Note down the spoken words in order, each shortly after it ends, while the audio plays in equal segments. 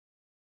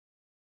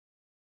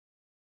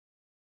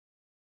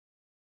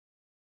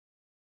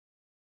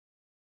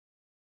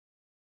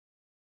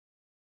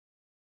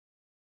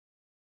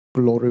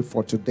glory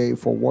for today,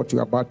 for what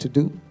you're about to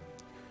do.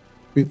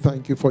 We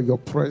thank you for your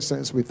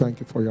presence. We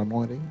thank you for your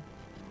anointing.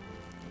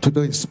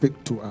 Today,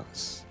 speak to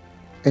us.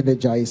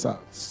 Energize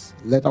us.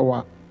 Let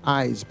our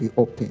eyes be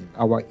open,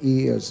 our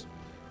ears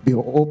be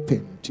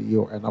open to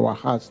you, and our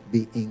hearts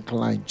be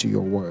inclined to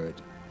your word.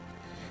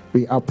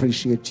 We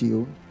appreciate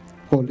you.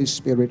 Holy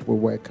Spirit, we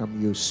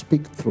welcome you.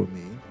 Speak through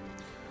me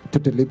to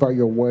deliver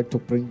your word, to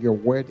bring your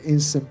word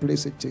in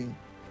simplicity,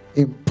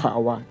 in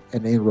power,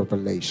 and in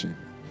revelation.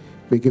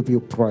 We give you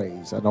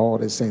praise, and all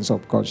the saints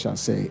of God shall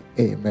say,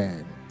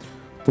 amen.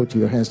 Put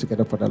your hands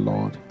together for the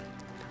Lord.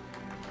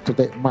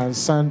 Today, my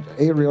son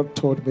Ariel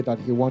told me that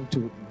he wants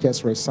to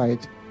just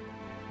recite,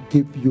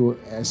 give you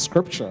a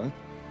scripture.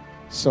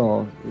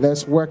 So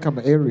let's welcome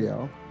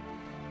Ariel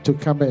to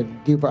come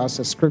and give us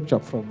a scripture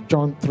from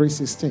John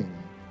 3:16.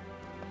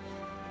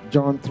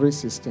 John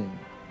 3:16.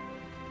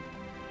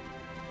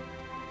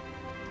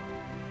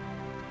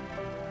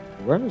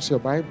 Where is your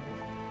Bible?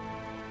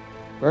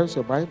 Where is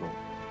your Bible?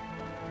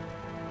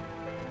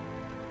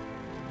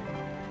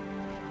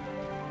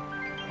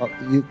 Oh,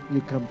 you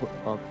can put,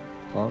 oh,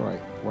 all right,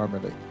 1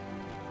 minute.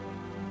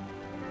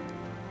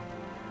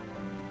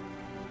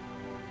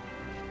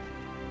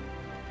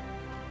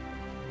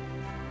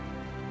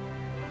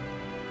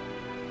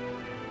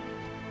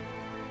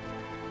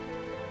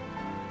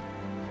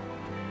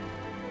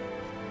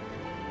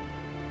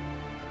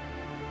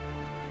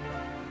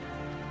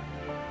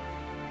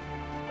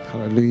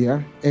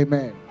 Hallelujah.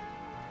 Amen.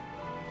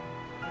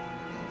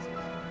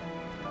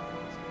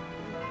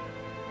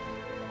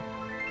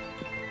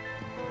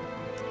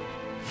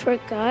 For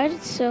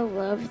God so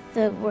loved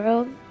the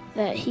world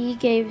that he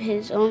gave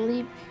his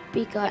only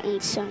begotten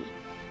Son,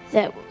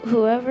 that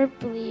whoever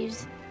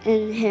believes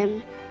in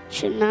him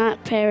should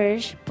not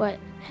perish, but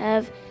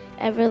have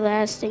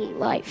everlasting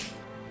life.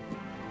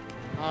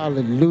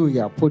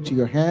 Hallelujah. Put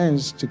your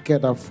hands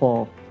together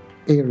for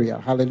Ariel.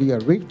 Hallelujah.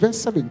 Read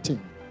verse 17.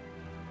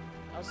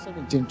 Verse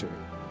 17 to it.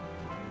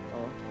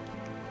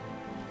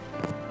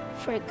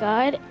 For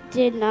God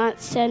did not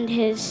send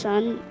his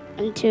Son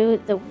into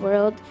the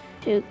world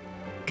to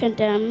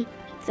condemn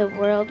the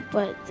world,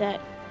 but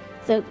that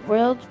the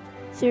world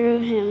through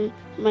him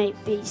might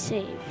be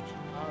saved.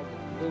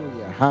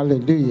 Hallelujah.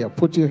 Hallelujah.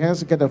 Put your hands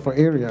together for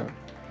Ariel.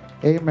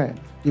 Amen.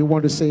 You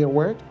want to say a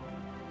word?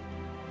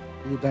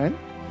 You done?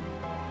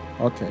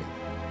 Okay.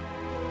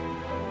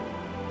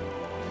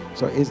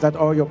 So is that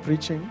all you're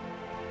preaching?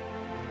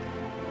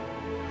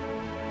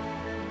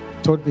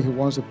 Told me he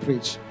wants to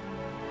preach.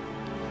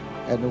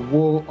 And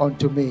woe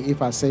unto me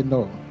if I say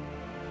no.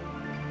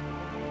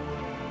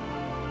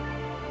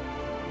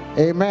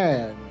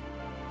 Amen.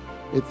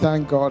 We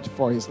thank God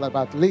for his life,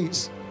 at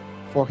least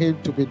for him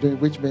to be doing,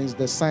 which means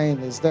the sign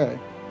is there.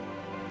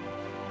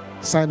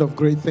 Sign of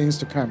great things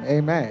to come.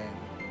 Amen.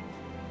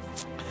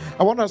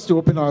 I want us to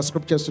open our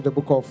scriptures to the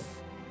book of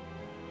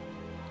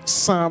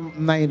Psalm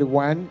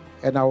 91,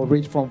 and I will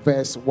read from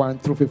verse 1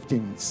 through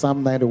 15.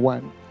 Psalm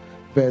 91,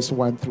 verse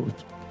 1 through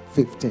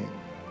 15.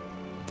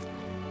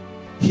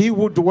 He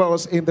who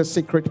dwells in the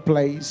secret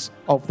place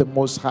of the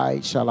Most High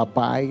shall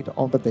abide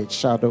under the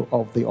shadow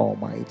of the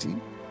Almighty.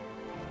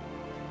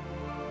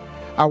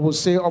 I will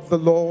say of the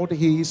Lord,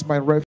 he is my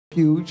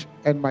refuge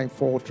and my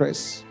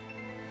fortress.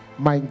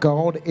 My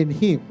God, in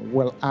him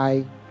will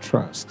I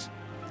trust.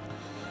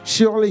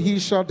 Surely he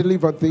shall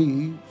deliver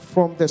thee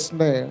from the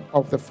snare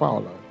of the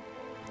fowler,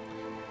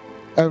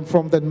 and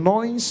from the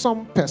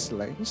noisome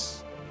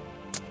pestilence.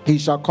 He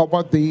shall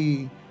cover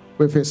thee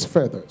with his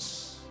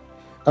feathers,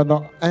 and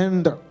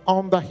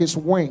under his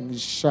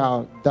wings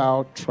shalt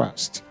thou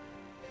trust.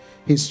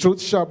 His truth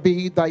shall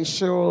be thy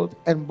shield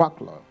and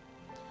buckler.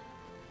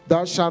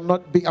 Thou shalt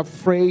not be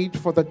afraid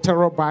for the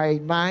terror by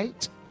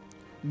night,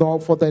 nor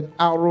for the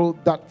arrow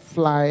that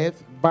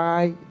flieth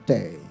by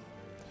day,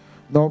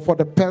 nor for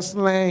the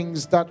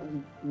pestilence that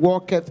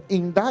walketh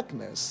in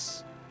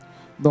darkness,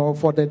 nor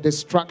for the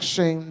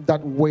destruction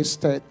that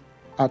wasteth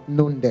at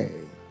noonday.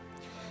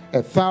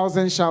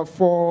 1,000 shall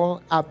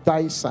fall at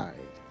thy side,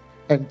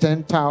 and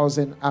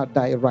 10,000 at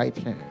thy right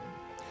hand,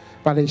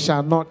 but it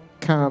shall not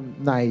come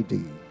nigh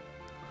thee.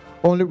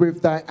 Only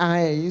with thy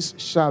eyes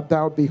shalt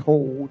thou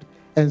behold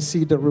and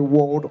see the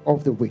reward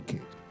of the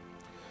wicked.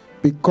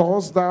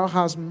 Because thou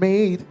hast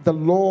made the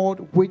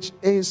Lord, which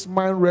is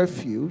my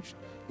refuge,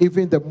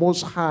 even the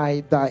Most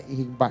High thy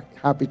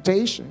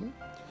habitation,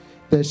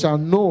 there shall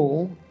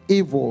no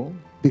evil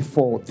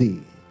befall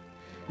thee,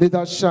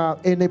 neither shall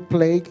any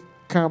plague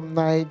come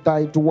nigh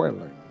thy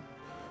dwelling.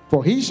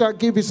 For he shall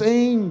give his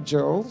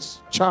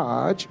angels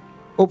charge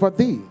over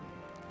thee,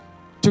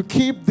 to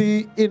keep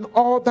thee in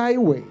all thy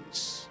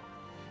ways.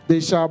 They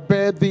shall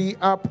bear thee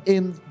up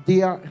in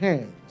their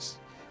hands,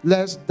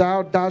 lest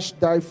thou dash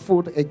thy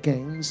foot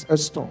against a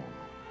stone.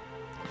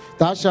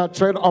 Thou shalt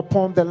tread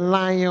upon the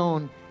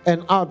lion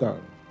and adder,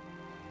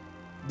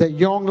 the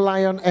young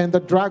lion and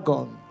the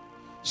dragon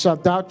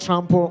shalt thou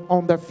trample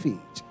on their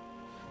feet,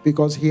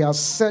 because he has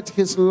set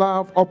his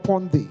love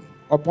upon thee,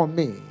 upon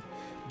me.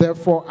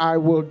 Therefore I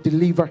will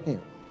deliver him.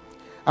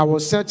 I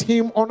will set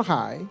him on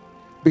high,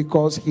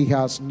 because he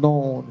has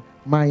known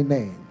my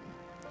name.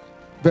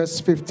 Verse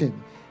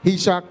 15. He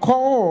shall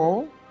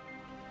call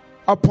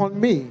upon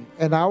me,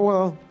 and I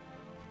will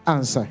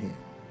answer him.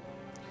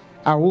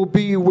 I will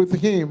be with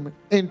him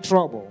in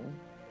trouble,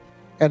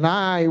 and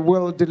I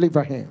will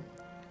deliver him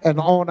and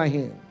honor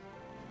him.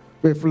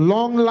 With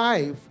long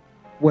life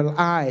will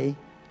I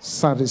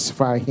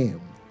satisfy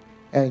him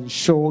and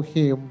show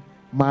him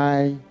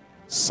my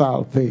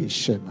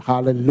salvation.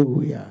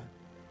 Hallelujah.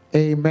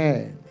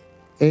 Amen.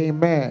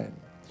 Amen.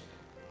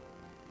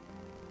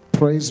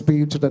 Praise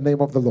be to the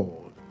name of the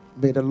Lord.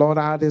 May the Lord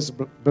add his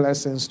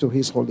blessings to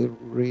his holy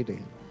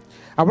reading.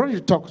 I want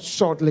to talk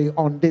shortly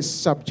on this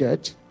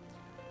subject,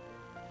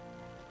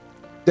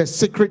 the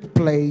secret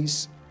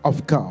place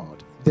of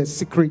God. The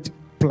secret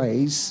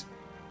place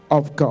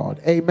of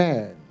God.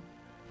 Amen.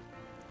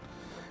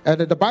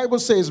 And the Bible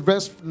says,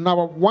 verse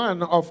number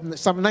 1 of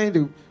Psalm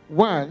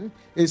 91,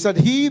 it said,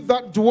 he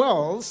that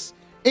dwells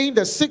in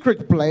the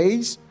secret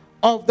place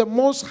of the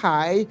Most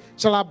High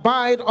shall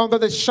abide under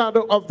the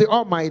shadow of the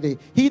Almighty.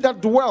 He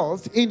that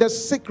dwells in the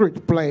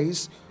secret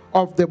place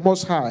of the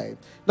Most High.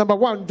 Number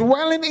 1,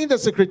 dwelling in the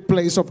secret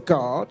place of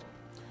God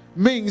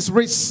means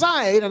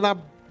reside and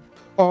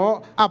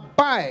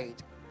abide,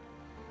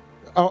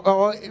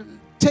 or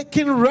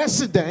taking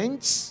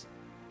residence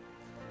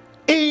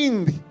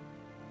in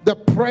the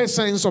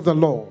presence of the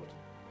Lord.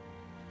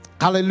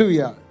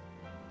 Hallelujah.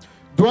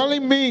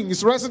 Dwelling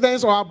means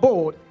residence or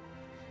abode.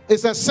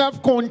 It's a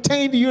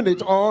self-contained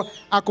unit or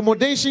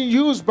accommodation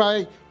used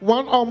by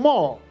one or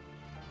more.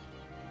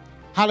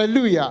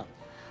 Hallelujah.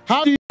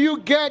 How do you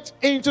get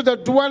into the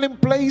dwelling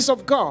place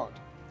of God?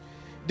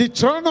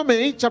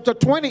 Deuteronomy chapter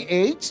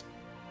 28,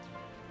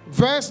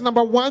 verse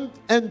number 1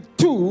 and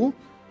 2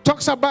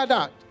 talks about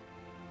that.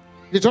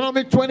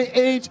 Deuteronomy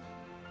 28,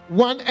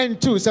 1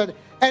 and 2 said,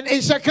 and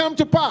it shall come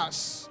to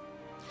pass,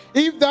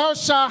 if thou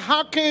shalt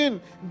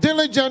hearken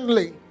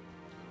diligently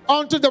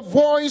unto the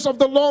voice of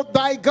the Lord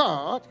thy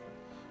God,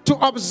 to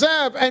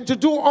observe and to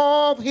do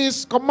all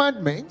his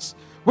commandments,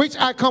 which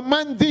I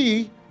command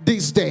thee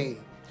this day,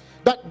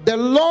 that the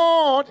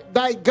Lord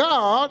thy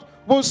God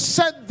will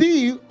set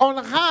thee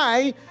on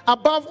high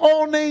above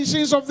all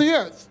nations of the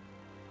earth.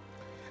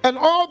 And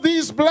all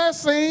these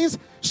blessings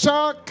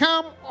shall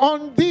come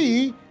on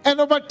thee and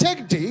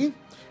overtake thee,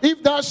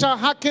 if thou shalt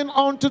hearken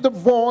unto the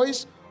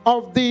voice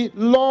of the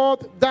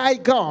Lord thy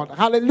God.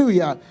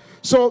 Hallelujah.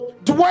 So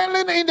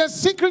dwelling in the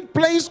secret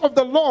place of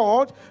the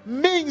Lord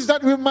means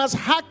that we must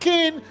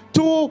hearken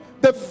to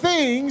the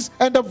things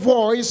and the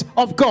voice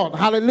of God.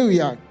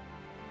 Hallelujah.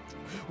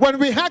 When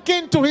we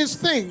hearken to his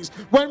things,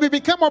 when we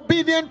become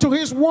obedient to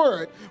his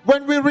word,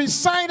 when we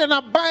reside and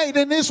abide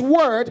in his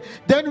word,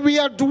 then we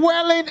are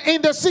dwelling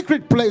in the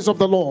secret place of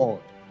the Lord.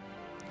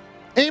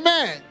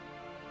 Amen.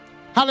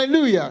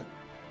 Hallelujah.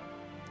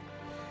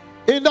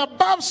 In the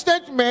above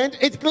statement,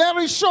 it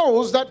clearly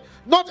shows that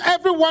not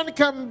everyone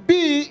can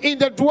be in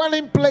the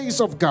dwelling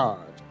place of God.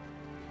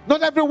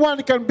 Not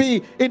everyone can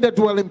be in the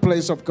dwelling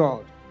place of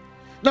God.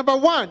 Number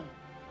 1,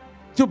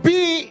 to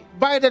be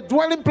by the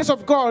dwelling place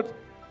of God,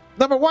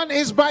 number 1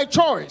 is by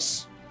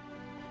choice.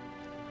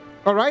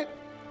 All right?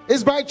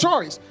 It's by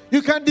choice.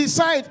 You can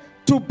decide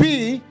to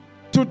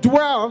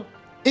dwell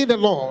in the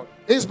Lord.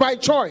 It's by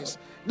choice.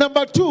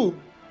 Number 2,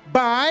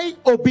 by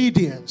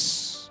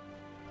obedience.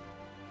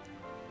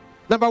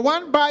 Number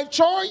 1, by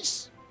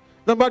choice.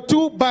 Number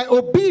 2, by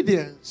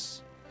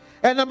obedience.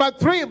 And number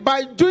 3,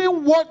 by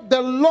doing what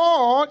the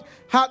Lord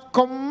had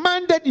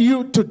commanded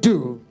you to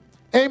do.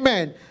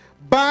 Amen.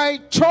 By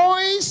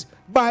choice,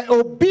 by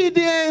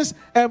obedience,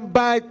 and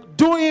by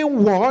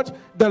doing what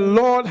the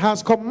Lord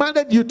has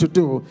commanded you to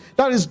do.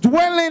 That is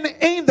dwelling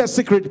in the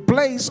secret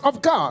place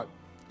of God.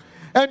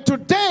 And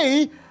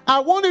today, I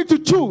want you to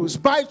choose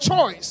by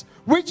choice,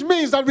 which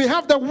means that we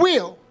have the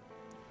will.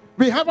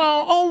 We have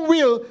our own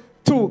will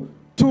to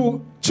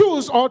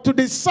choose or to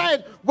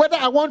decide whether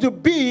I want to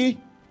be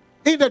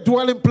in the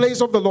dwelling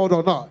place of the Lord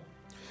or not.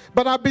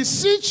 But I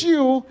beseech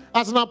you,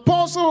 as an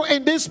apostle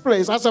in this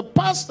place, as a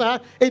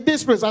pastor in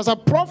this place, as a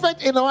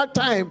prophet in our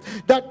time,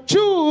 that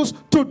choose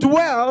to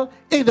dwell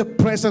in the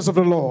presence of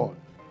the Lord.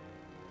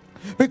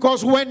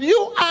 Because when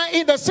you are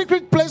in the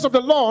secret place of the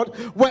Lord,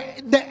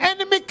 when the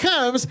enemy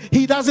comes,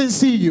 he doesn't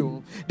see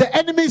you. The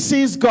enemy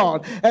sees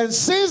God. And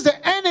since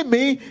the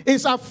enemy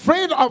is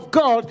afraid of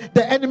God,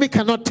 the enemy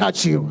cannot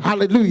touch you.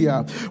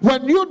 Hallelujah.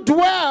 When you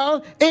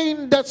dwell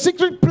in the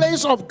secret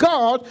place of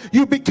God,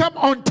 you become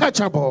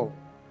untouchable.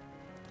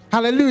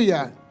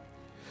 Hallelujah.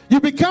 You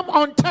become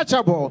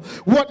untouchable.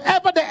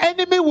 Whatever the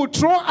enemy will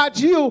throw at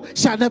you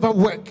shall never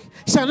work,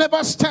 shall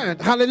never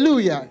stand.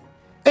 Hallelujah.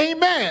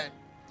 Amen.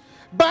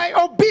 By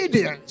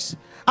obedience,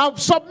 I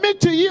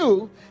submit to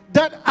you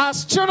that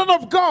as children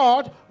of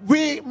God,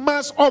 we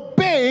must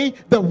obey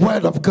the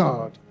word of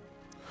God.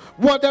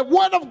 What the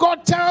word of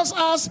God tells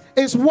us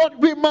is what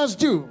we must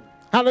do.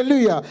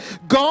 Hallelujah.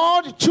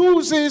 God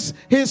chooses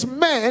his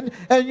men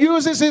and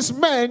uses his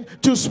men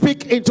to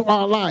speak into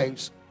our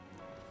lives.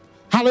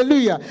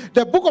 Hallelujah.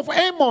 The book of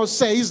Amos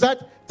says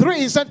that 3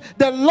 is that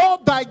the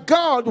Lord thy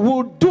God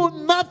will do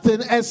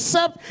nothing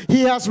except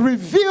he has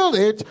revealed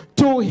it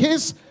to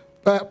his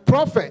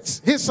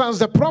prophets, his sons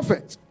the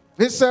prophets,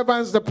 his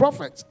servants the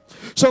prophets.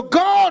 So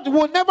God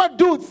will never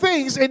do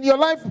things in your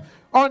life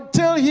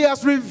until he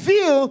has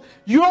revealed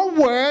your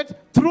word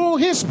through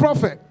his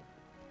prophet.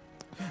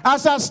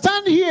 As I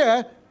stand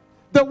here,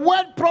 the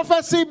word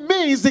prophecy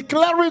means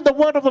declaring the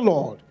word of the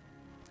Lord.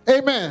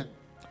 Amen.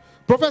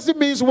 Prophecy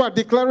means what?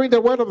 Declaring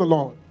the word of the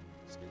Lord.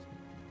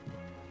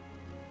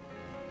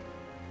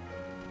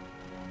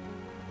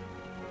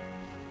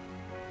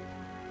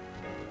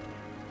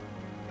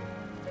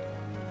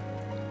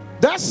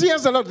 That's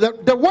here's the Lord.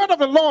 The word of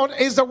the Lord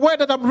is the word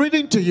that I'm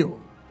reading to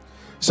you.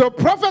 So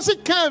prophecy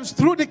comes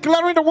through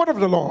declaring the word of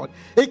the Lord.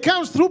 It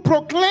comes through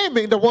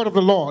proclaiming the word of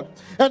the Lord.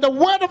 And the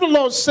word of the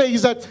Lord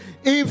says that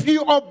if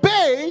you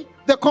obey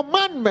the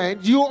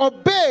commandment, you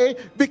obey,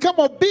 become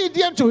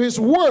obedient to his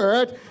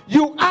word,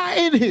 you are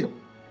in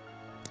him.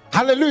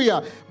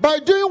 Hallelujah. By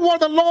doing what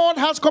the Lord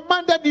has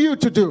commanded you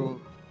to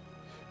do,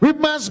 we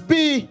must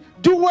be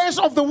doers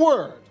of the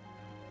word,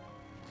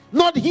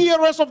 not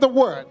hearers of the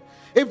word.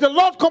 If the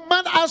Lord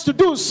commands us to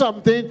do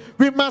something,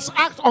 we must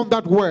act on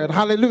that word.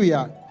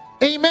 Hallelujah.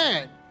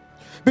 Amen.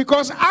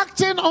 Because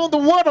acting on the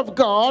word of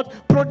God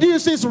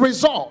produces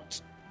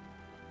results.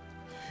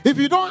 If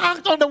you don't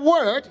act on the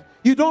word,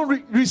 you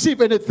don't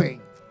receive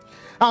anything.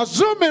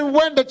 Assuming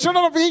when the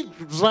children of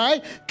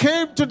Israel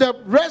came to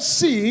the Red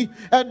Sea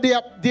and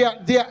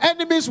their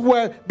enemies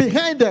were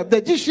behind them, the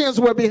Egyptians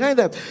were behind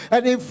them,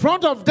 and in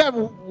front of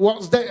them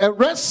was the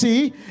Red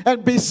Sea,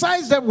 and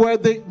besides them were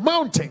the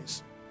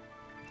mountains.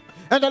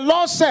 And the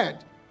Lord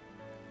said,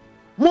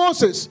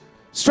 Moses,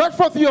 stretch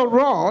forth your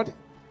rod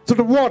to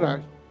the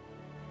water.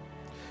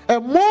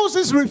 And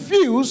Moses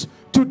refused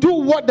to do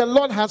what the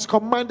Lord has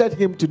commanded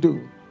him to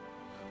do.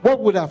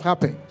 What would have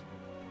happened?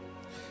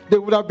 They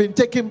would have been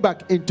taken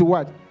back into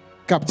what?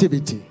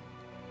 Captivity.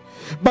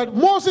 But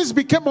Moses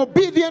became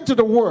obedient to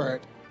the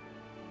word.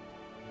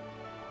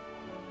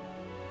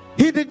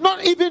 He did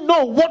not even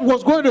know what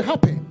was going to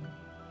happen.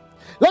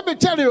 Let me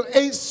tell you,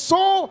 it's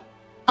so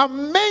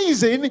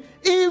amazing.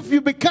 If you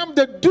become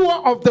the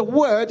doer of the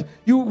word,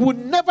 you would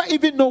never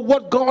even know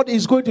what God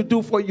is going to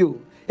do for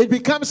you. It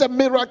becomes a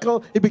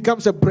miracle. It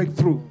becomes a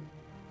breakthrough.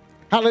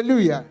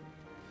 Hallelujah.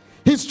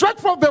 He struck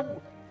from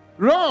the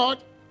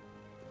rod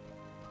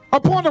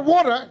upon the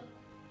water,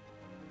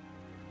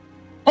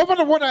 over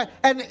the water,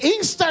 and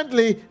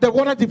instantly the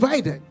water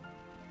divided.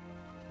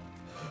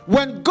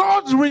 When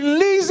God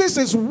releases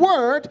his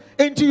word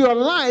into your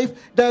life,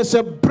 there's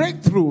a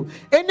breakthrough.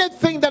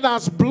 Anything that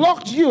has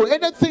blocked you,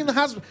 anything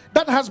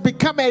that has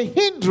become a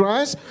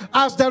hindrance,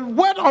 as the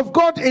word of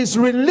God is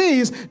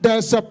released,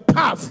 there's a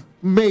path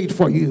made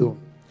for you.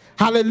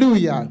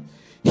 Hallelujah.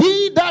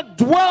 He that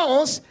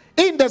dwells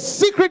in the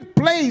secret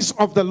place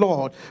of the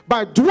Lord.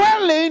 By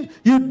dwelling,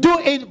 you do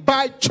it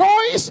by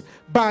choice,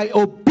 by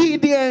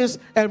obedience,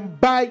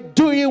 and by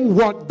doing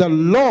what the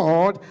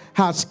Lord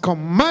has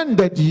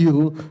commanded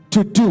you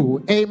to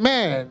do.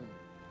 Amen.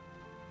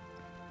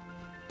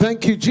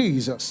 Thank you,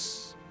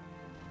 Jesus.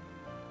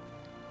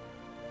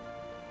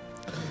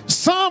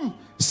 Psalm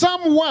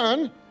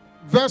 1,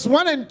 verse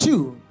 1 and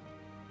 2.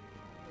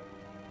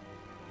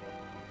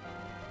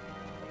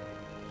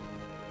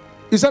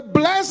 He said,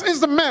 blessed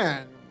is the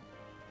man.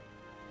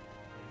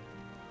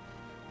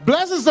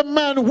 Blessed is the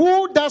man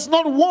who does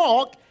not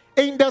walk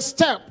in the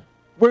step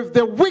with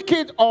the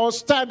wicked, or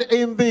stand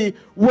in the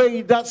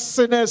way that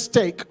sinners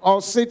take, or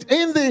sit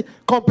in the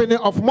company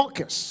of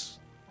mockers.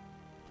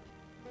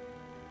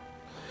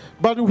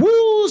 But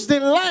whose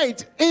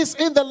delight is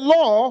in the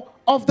law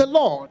of the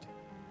Lord,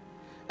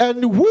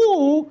 and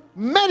who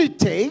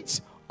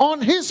meditates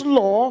on his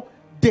law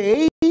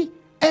day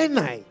and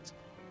night.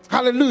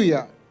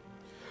 Hallelujah.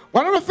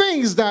 One of the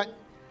things that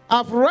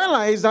I've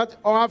realized that,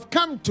 or I've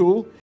come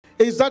to,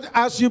 is that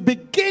as you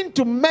begin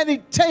to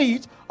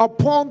meditate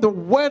upon the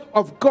word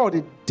of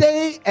God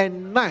day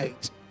and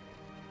night,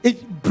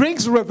 it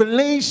brings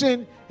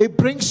revelation, it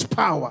brings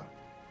power.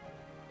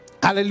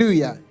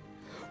 Hallelujah.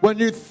 When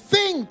you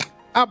think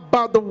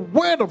about the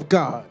word of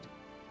God,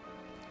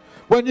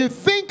 when you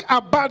think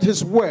about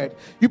his word,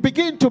 you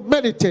begin to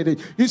meditate it.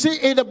 You see,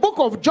 in the book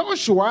of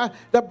Joshua,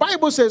 the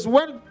Bible says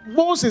when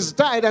Moses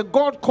died and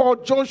God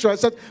called Joshua and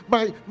said,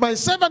 my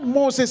servant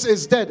Moses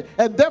is dead,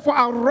 and therefore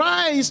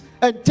arise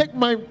and take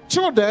my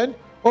children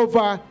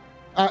over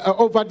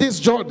this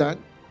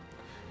Jordan.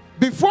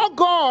 Before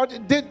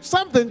God did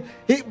something,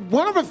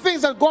 one of the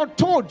things that God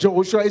told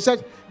Joshua, he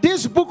said,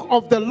 this book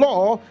of the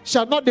law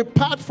shall not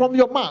depart from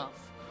your mouth,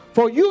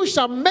 for you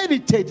shall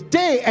meditate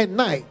day and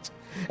night.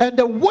 And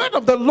the word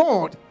of the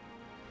Lord,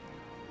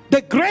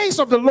 the grace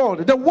of the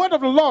Lord, the word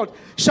of the Lord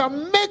shall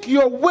make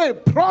your way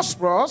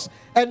prosperous,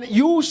 and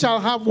you shall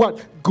have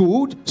what?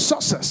 Good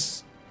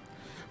success.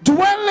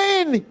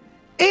 Dwelling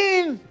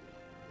in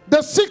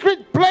the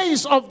secret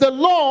place of the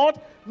Lord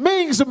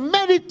means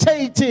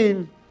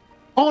meditating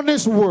on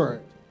his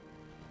word.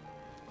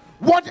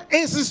 What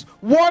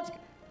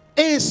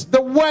is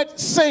the word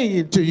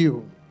saying to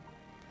you?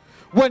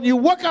 When you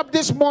woke up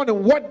this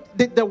morning, what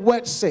did the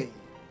word say?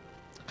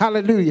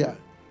 Hallelujah.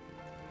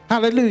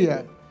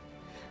 Hallelujah.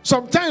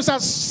 Sometimes I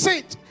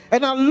sit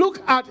and I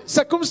look at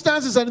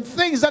circumstances and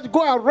things that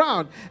go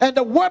around, and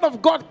the word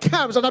of God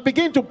comes, and I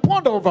begin to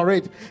ponder over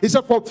it. He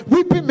said, for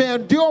weeping may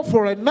endure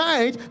for a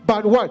night,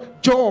 but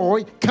what?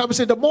 Joy comes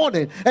in the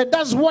morning. And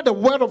that's what the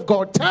word of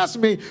God tells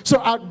me.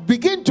 So I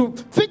begin to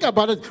think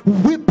about it.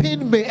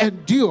 Weeping may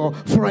endure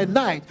for a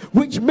night,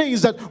 which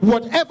means that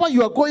whatever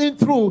you are going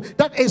through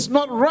that is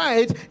not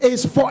right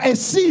is for a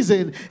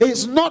season.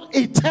 It's not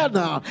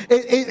eternal.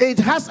 It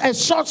has a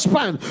short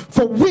span.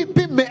 For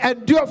weeping may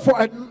endure for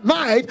a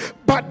night,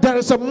 but there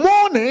is a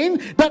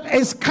morning that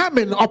is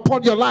coming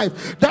upon your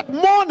life. That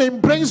morning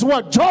brings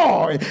what?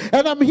 Joy.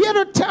 And I'm here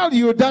to tell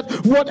you that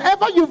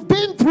whatever you've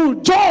been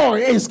through,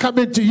 joy is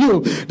coming to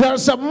you.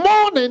 There's a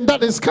morning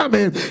that is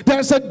coming.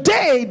 There's a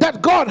day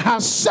that God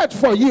has set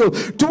for you.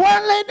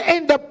 Dwelling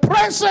in the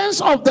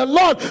presence of the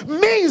Lord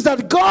means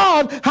that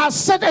God has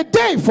set a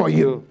day for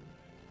you.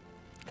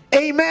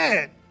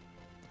 Amen.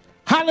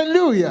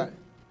 Hallelujah.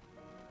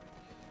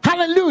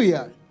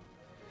 Hallelujah.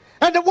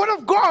 And the word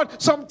of God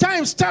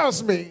sometimes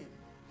tells me,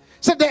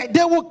 so that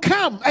they will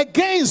come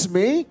against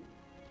me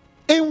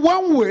in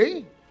one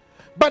way,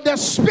 but the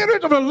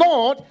Spirit of the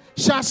Lord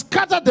shall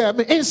scatter them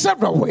in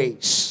several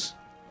ways.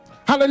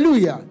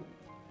 Hallelujah.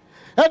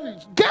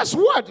 And guess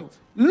what?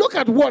 Look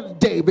at what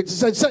David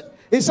said.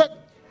 He said,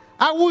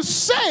 I will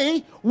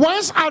say,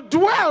 once I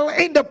dwell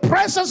in the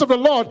presence of the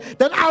Lord,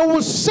 then I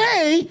will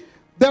say,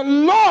 the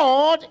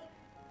Lord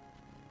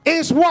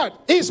is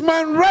what? Is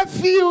my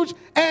refuge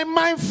and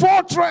my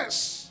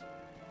fortress.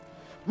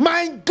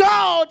 My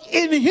God,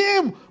 in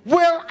him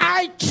will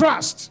I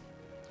trust.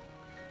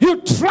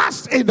 You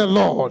trust in the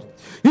Lord.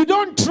 You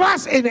don't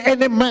trust in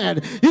any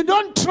man. You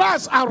don't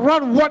trust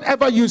around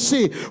whatever you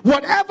see.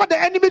 Whatever the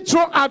enemy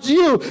throw at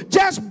you,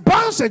 just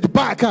bounce it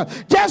back.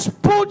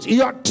 Just put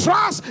your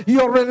trust,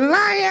 your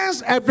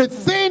reliance,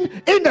 everything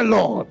in the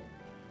Lord.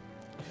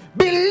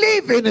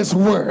 Believe in his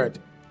word.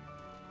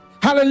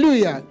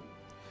 Hallelujah.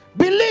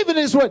 Believe in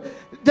his word.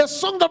 The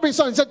song that we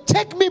sang said,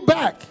 take me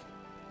back.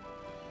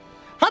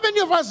 How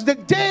many of us, the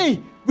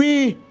day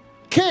we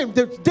came,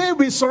 the day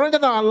we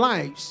surrendered our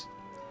lives,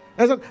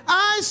 and said,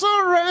 I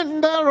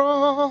surrender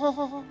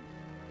all,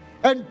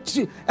 and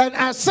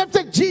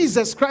accepted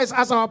Jesus Christ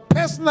as our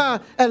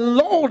personal and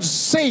Lord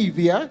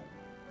Savior,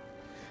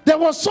 there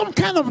was some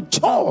kind of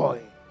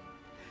joy.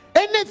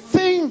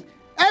 Anything,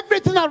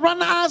 everything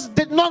around us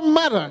did not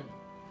matter.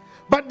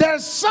 But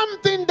there's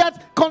something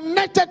that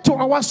connected to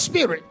our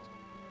spirit,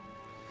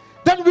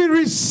 that we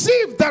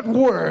received that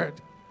word,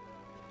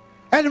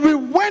 and we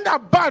went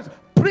about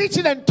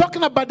preaching and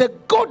talking about the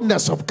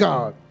goodness of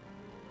God.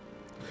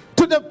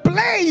 To the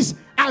place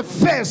I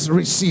first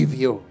received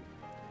you.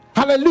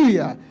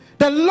 Hallelujah.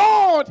 The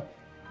Lord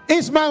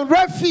is my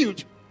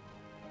refuge.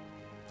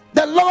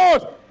 The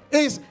Lord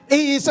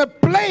is a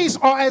place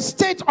or a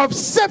state of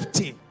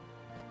safety.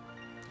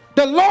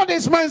 The Lord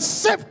is my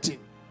safety.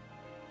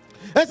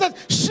 And said,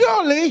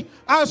 surely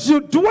as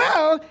you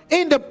dwell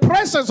in the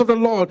presence of the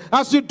Lord,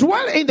 as you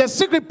dwell in the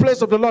secret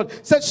place of the Lord,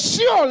 said,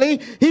 surely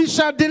he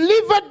shall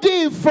deliver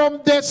thee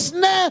from the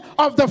snare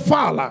of the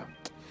fowler.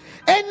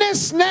 Any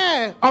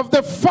snare of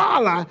the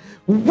fowler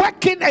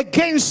working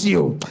against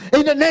you,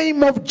 in the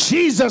name of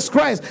Jesus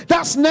Christ,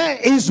 that snare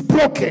is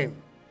broken.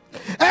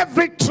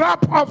 Every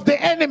trap of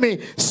the enemy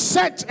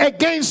set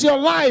against your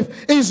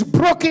life is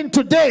broken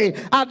today.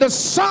 At the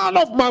sound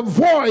of my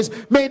voice,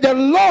 may the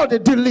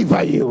Lord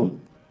deliver you.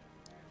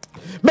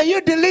 May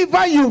you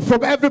deliver you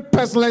from every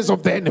pestilence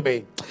of the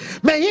enemy.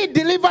 May he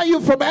deliver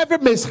you from every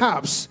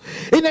mishaps.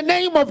 In the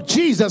name of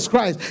Jesus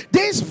Christ.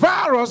 This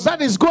virus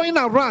that is going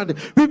around,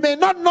 we may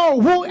not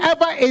know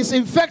whoever is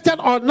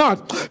infected or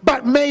not,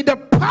 but may the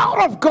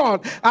power of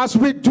God, as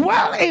we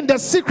dwell in the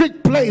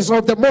secret place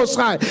of the Most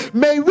High,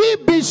 may we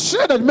be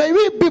shielded, may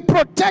we be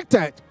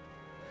protected.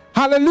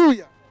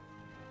 Hallelujah.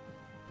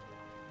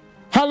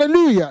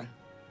 Hallelujah.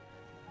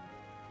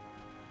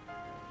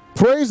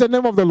 Praise the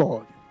name of the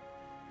Lord.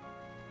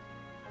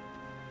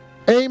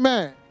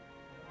 Amen.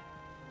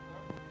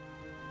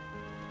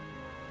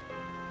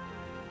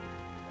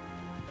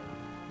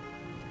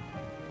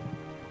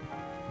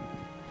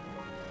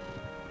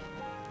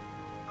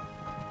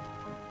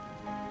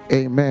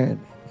 Amen.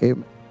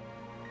 Amen.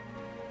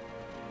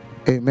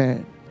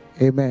 Amen.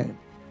 Amen.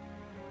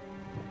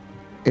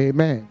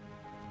 Amen.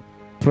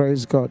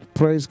 Praise God.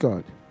 Praise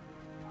God.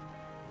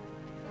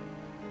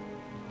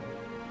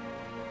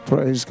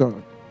 Praise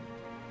God.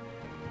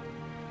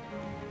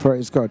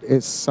 Praise God.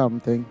 It's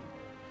something.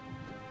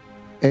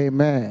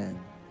 Amen.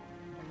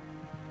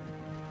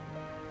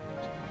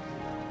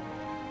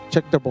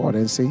 Check the board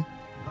and see.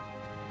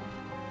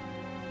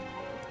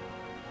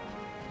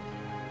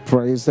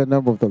 Praise the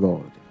name of the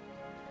Lord.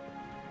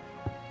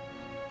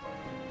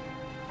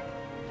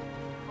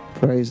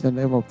 Praise the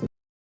name of the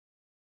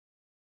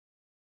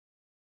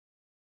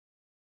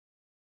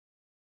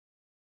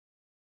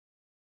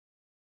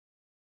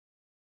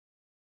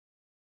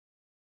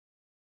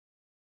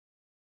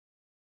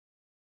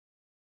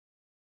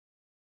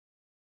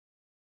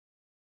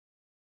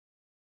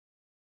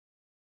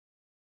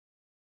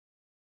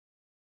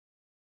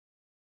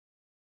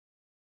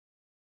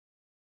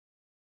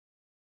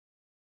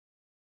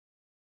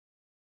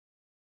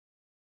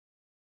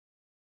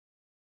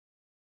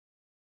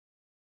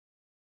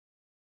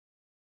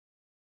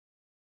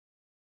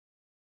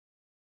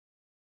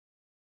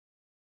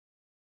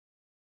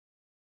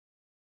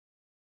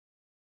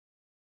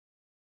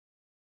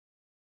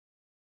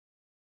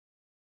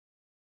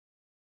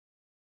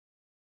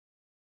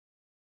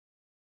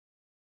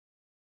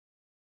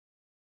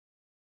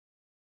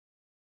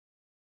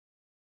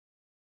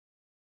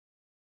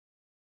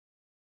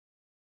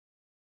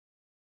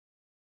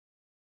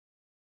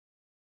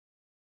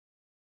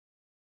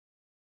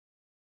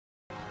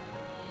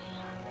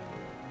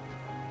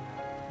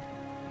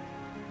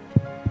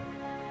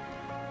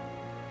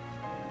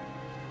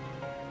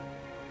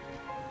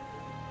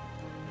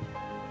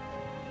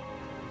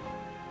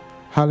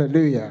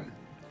Hallelujah.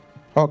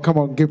 Oh, come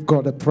on, give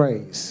God a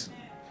praise.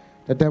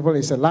 The devil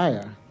is a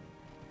liar.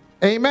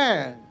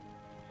 Amen.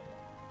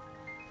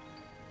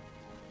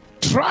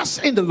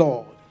 Trust in the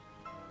Lord.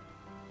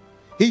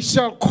 He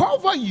shall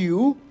cover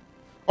you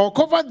or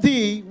cover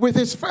thee with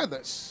his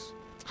feathers.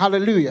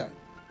 Hallelujah.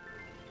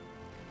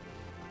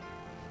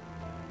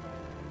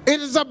 It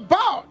is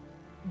about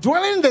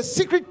dwelling in the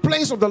secret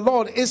place of the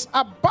Lord. Is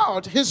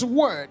about his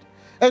word.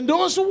 And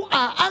those who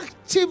are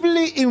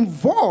actively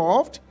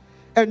involved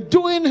and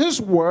doing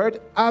his word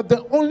are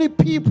the only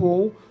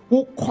people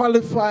who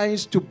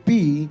qualifies to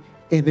be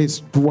in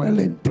his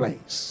dwelling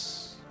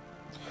place.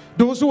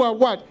 Those who are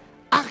what?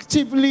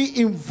 Actively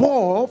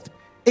involved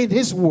in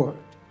his word.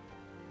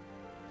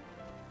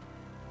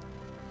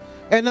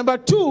 And number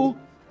two,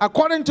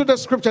 according to the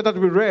scripture that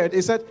we read,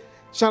 it said,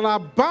 shall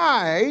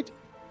abide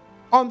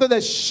under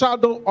the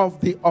shadow of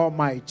the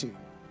Almighty.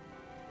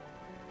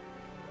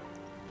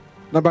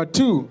 Number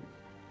two,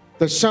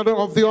 the shadow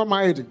of the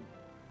Almighty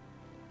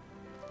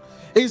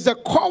is the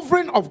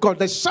covering of God.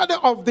 The shadow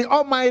of the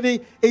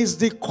Almighty is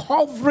the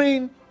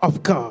covering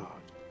of God.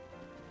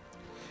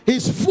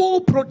 His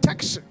full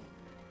protection.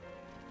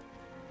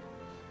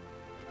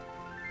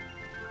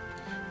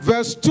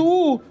 Verse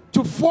 2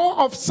 to 4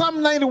 of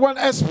Psalm 91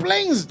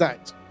 explains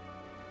that.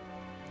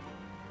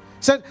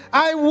 Said,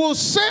 I will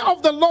say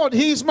of the Lord,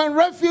 he is my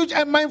refuge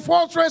and my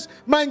fortress,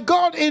 my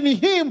God, in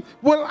him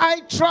will I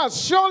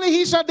trust. Surely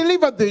he shall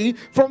deliver thee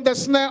from the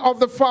snare of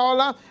the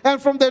fowler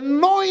and from the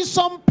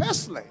noisome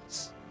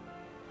pestilence.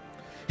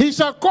 He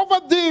shall cover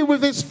thee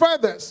with his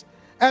feathers,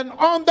 and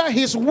under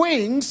his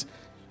wings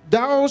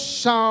thou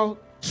shalt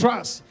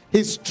trust.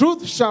 His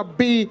truth shall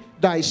be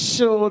thy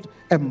shield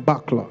and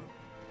buckler.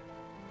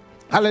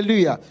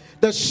 Hallelujah.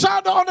 The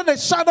shadow, under the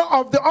shadow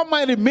of the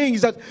Almighty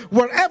means that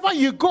wherever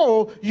you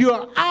go, you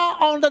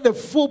are under the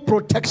full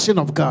protection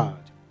of God.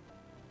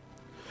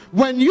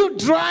 When you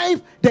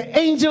drive, the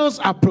angels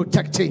are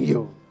protecting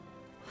you.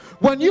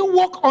 When you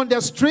walk on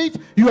the street,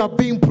 you are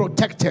being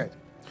protected.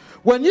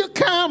 When you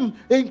come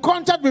in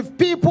contact with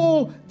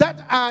people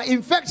that are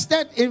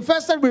infested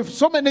with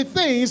so many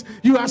things,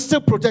 you are still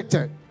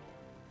protected.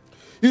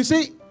 You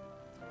see,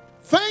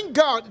 thank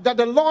God that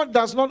the Lord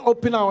does not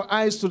open our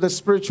eyes to the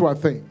spiritual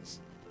things.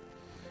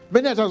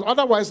 Many times,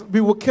 otherwise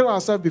we will kill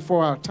ourselves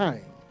before our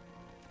time.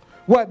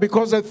 Why?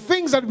 Because the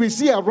things that we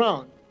see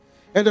around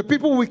and the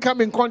people we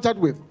come in contact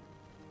with,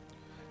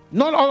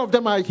 not all of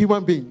them are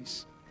human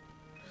beings.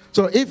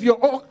 So if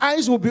your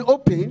eyes will be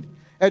opened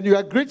and you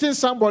are greeting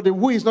somebody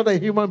who is not a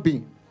human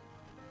being,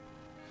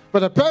 but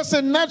the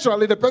person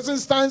naturally, the person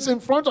stands in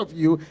front of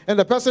you and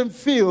the person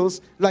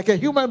feels like a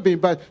human being,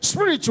 but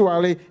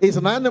spiritually is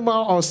an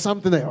animal or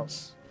something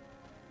else,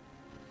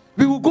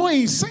 we will go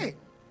insane.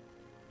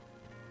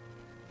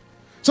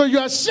 So you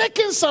are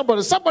shaking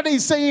somebody. Somebody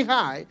is saying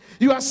hi.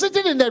 You are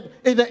sitting in a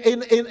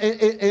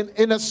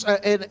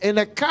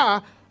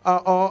car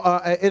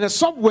or in a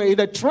subway, in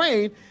a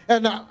train,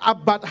 and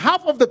about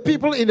half of the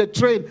people in the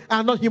train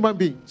are not human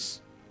beings.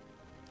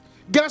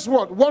 Guess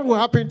what? What will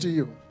happen to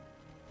you?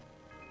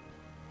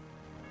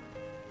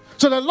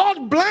 So the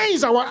Lord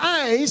blinds our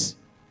eyes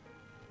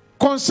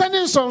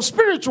concerning some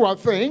spiritual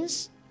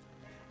things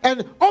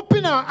and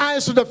open our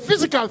eyes to the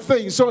physical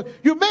things. So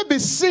you may be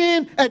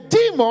seeing a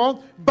demon,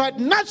 but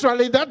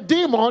naturally that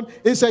demon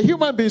is a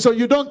human being, so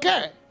you don't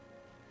care.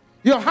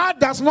 Your heart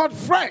does not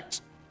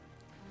fret.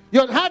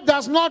 Your heart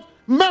does not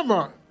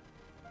murmur.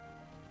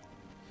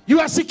 You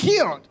are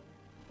secured.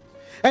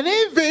 And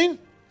even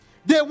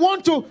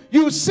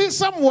you see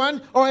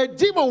someone or a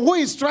demon who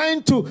is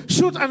trying to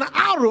shoot an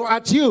arrow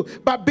at you,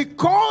 but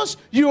because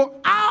you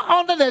are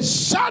under the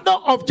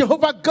shadow of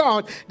Jehovah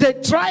God, they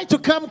try to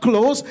come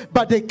close,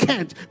 but they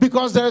can't,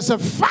 because there's a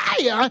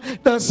fire,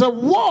 there's a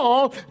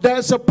wall,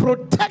 there's a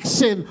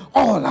protection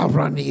all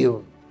around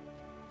you.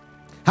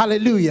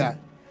 Hallelujah.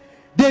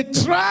 They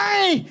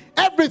try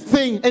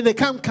everything and they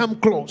can't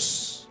come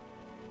close.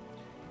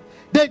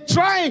 They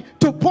try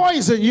to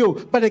poison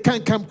you, but they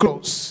can't come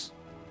close.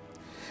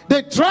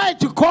 They try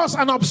to cause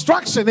an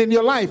obstruction in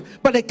your life,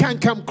 but they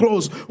can't come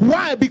close.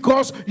 Why?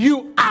 Because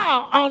you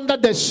are under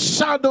the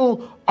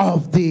shadow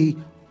of the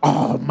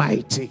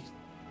Almighty.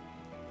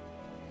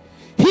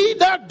 He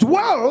that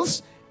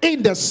dwells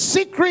in the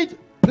secret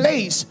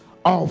place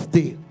of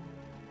the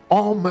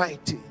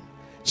Almighty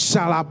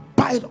shall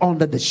abide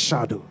under the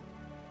shadow.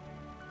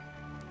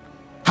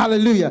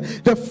 Hallelujah.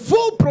 The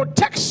full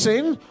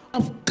protection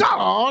of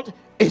God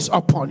is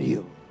upon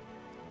you.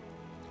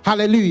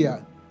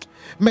 Hallelujah.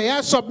 May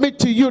I submit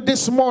to you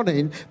this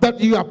morning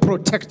that you are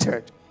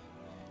protected.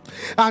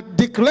 I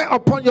declare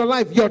upon your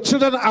life, your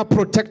children are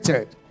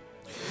protected.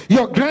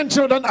 Your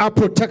grandchildren are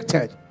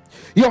protected.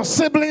 Your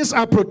siblings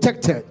are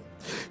protected.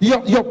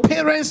 Your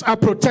parents are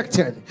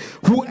protected.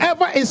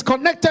 Whoever is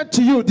connected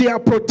to you, they are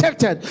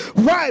protected.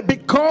 Why?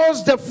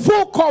 Because the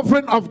full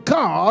covering of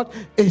God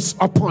is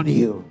upon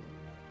you.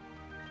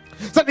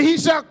 That he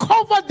shall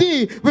cover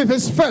thee with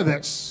his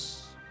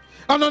feathers,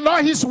 and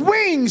under his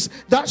wings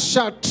thou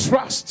shalt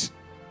trust.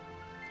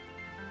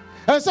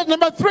 And so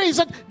number 3, he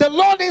said, the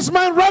Lord is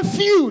my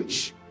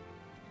refuge.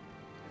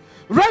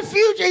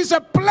 Refuge is a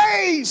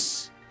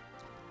place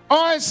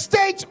or a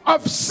state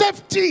of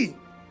safety.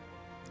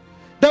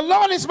 The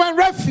Lord is my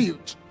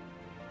refuge.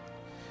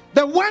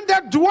 The one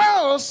that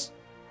dwells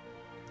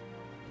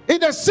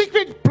in the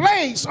secret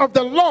place of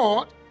the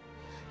Lord,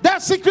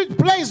 that secret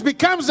place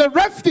becomes the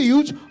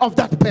refuge of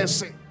that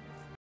person.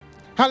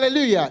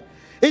 Hallelujah.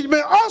 It may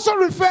also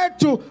refer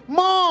to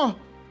more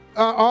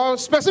or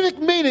specific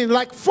meaning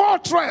like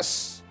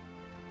fortress.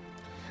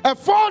 A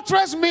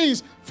fortress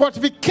means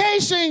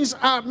fortifications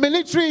are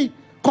military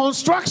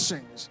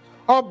constructions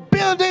or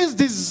buildings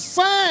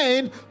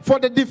designed for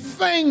the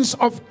defense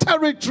of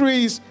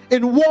territories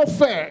in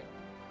warfare.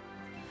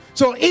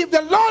 So if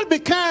the Lord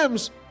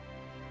becomes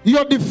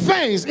your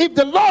defense, if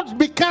the Lord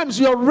becomes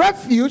your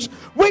refuge,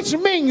 which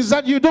means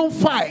that you don't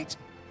fight,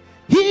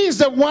 He is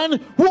the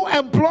one who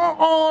employs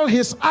all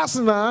His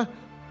arsenal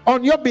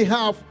on your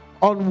behalf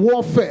on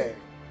warfare.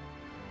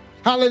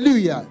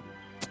 Hallelujah.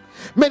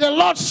 May the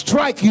Lord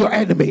strike your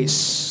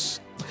enemies.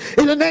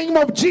 In the name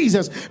of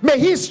Jesus, may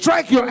He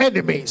strike your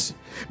enemies.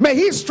 May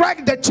He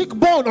strike the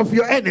cheekbone of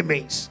your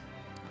enemies.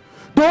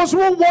 Those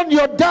who want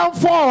your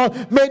downfall,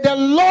 may the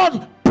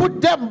Lord put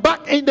them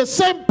back in the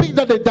same pit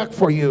that they dug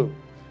for you.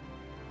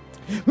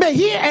 May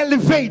He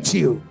elevate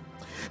you.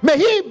 May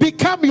He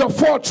become your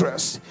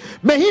fortress.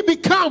 May He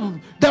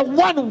become the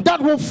one that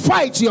will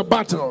fight your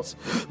battles.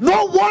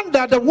 No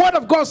wonder the word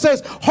of God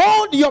says,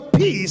 hold your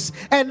peace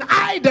and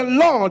I, the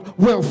Lord,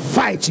 will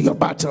fight your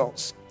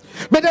battles.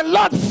 May the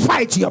Lord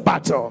fight your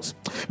battles.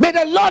 May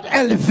the Lord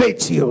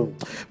elevate you.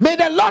 May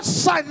the Lord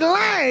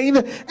sideline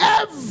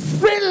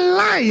every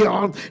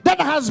lion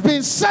that has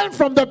been sent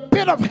from the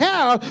pit of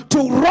hell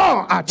to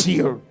roar at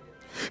you,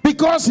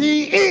 because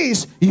He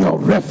is your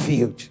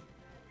refuge.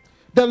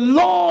 The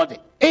Lord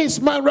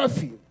is my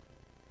refuge.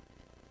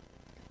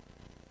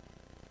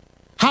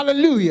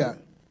 Hallelujah.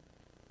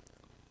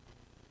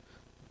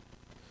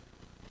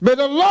 May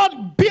the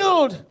Lord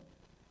build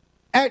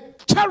a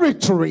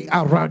territory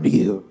around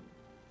you.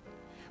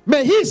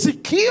 May He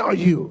secure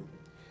you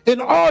in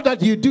all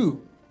that you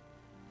do.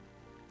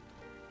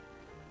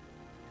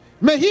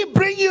 May He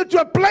bring you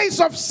to a place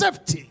of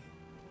safety.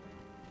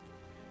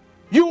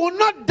 You will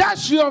not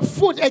dash your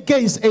foot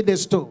against any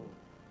stone.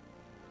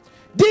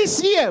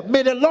 This year,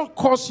 may the Lord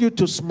cause you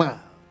to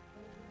smile.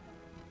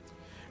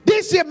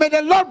 This year, may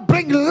the Lord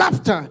bring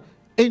laughter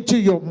into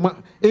your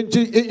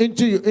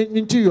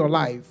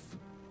life.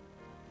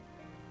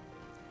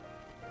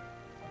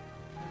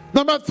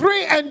 Number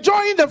 3,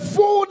 enjoying the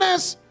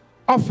fullness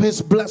of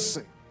His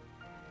blessing.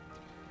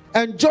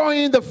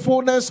 Enjoying the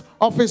fullness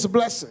of His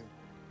blessing.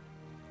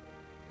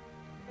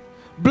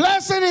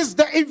 Blessing is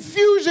the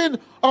infusion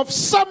of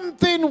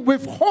something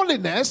with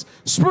holiness,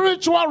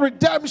 spiritual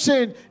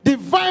redemption,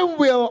 divine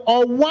will,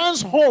 or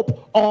one's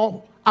hope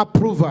or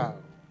approval.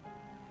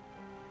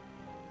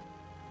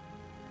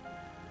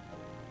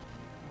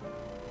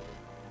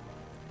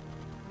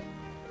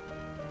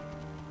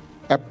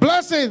 A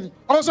blessing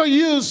also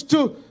used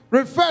to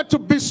refer to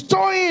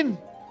bestowing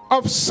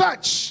of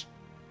such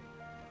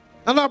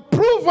an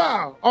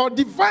approval or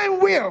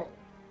divine will.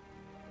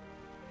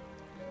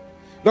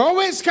 It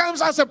always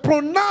comes as a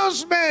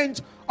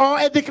pronouncement or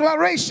a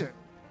declaration.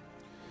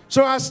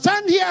 So I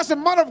stand here as a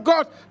man of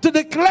God to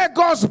declare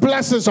God's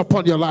blessings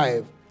upon your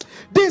life.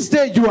 This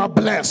day you are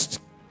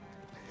blessed.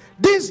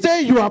 This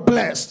day you are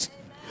blessed.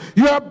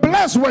 You are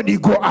blessed when you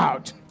go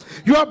out.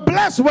 You are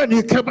blessed when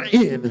you come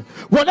in.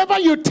 Whatever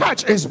you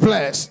touch is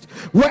blessed.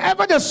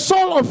 Wherever the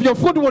sole of your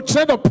foot will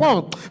tread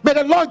upon, may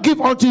the Lord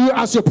give unto you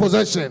as your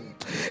possession.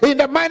 In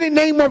the mighty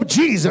name of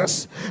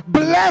Jesus,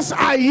 blessed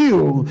are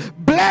you.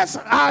 Blessed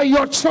are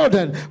your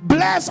children.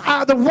 Blessed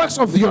are the works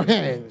of your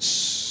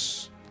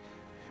hands.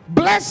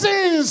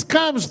 Blessings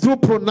comes through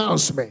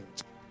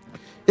pronouncement.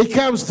 It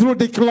comes through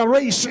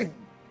declaration.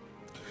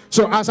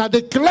 So as I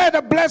declare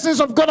the blessings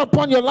of God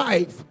upon your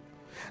life,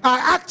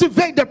 I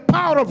activate the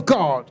power of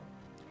God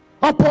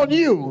upon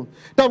you,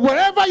 that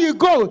wherever you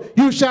go,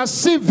 you shall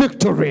see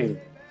victory.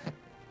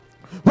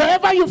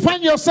 Wherever you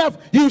find yourself,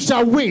 you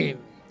shall win.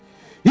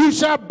 You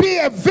shall be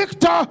a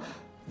victor,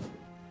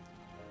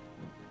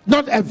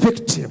 not a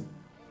victim.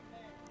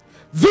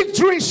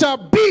 Victory shall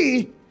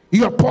be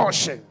your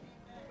portion.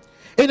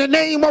 In the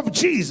name of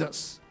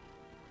Jesus.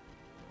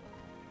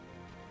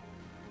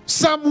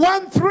 Psalm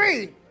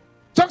 1:3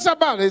 talks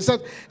about it. It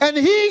says, and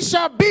he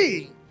shall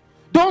be,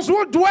 those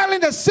who dwell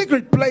in the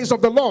secret place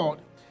of the Lord,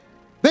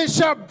 they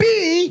shall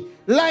be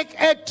like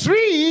a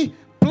tree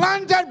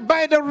planted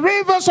by the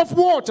rivers of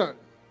water,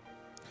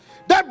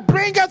 that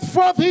bringeth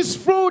forth his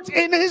fruit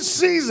in his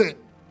season.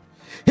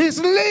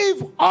 His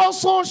leaf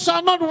also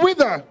shall not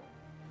wither,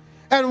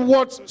 and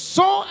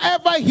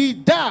whatsoever he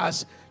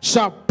does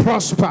shall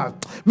prosper.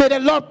 May the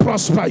Lord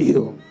prosper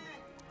you.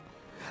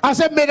 I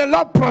said, may the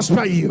Lord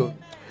prosper you.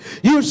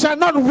 You shall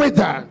not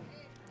wither.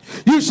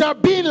 You shall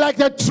be like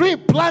a tree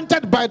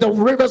planted by the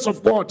rivers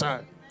of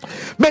water.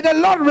 May the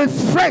Lord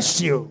refresh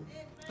you.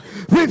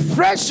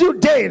 Refresh you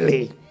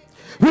daily.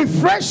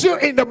 Refresh you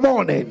in the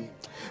morning.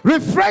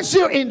 refresh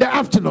you in the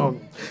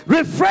afternoon,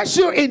 refresh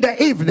you in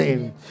the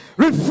evening,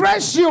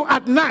 refresh you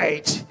at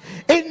night.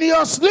 In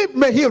your sleep,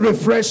 may he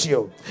refresh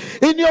you.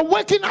 In your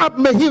waking up,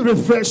 may he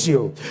refresh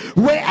you.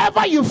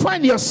 Wherever you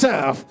find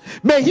yourself,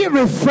 may he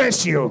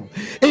refresh you.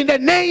 In the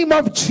name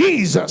of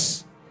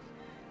Jesus.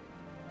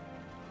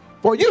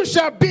 For you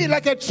shall be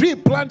like a tree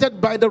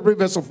planted by the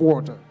rivers of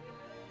water.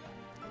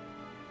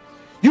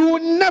 You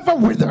will never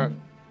wither.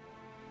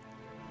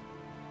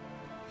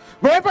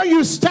 Wherever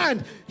you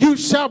stand, you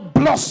shall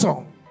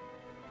blossom.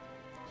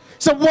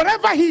 So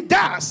whatever he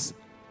does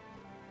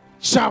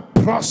shall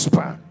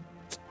prosper.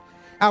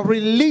 I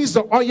release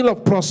the oil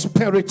of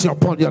prosperity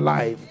upon your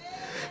life.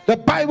 The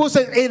Bible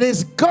says it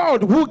is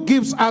God who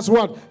gives us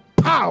what?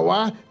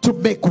 Power to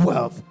make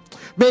wealth.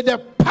 May the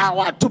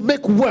power to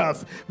make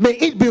wealth, may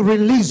it be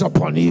released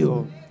upon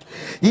you.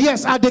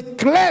 Yes, I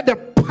declare the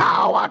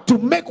power to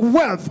make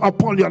wealth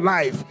upon your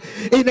life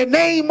in the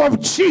name of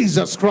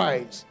Jesus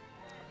Christ.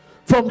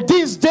 From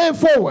this day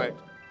forward,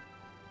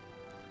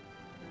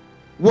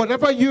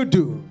 whatever you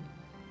do,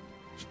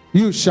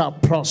 you shall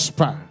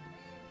prosper.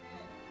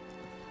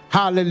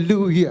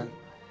 Hallelujah.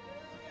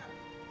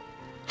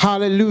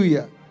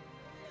 Hallelujah.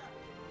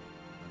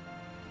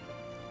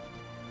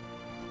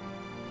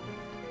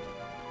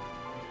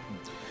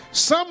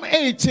 Psalm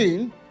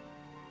 18,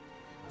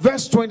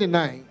 verse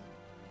 29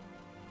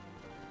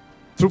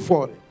 through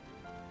 40.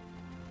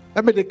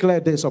 Let me declare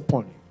this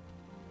upon you.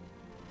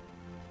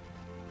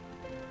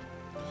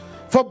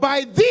 For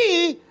by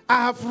thee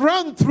I have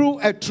run through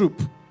a troop.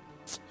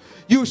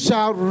 You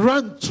shall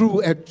run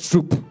through a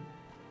troop.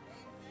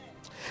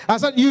 I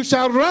said, you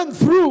shall run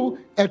through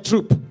a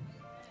troop.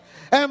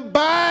 And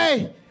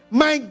by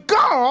my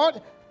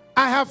God,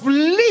 I have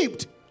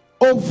leaped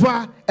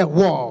over a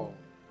wall.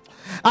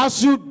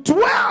 As you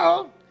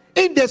dwell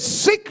in the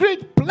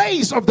secret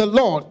place of the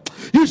Lord,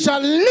 you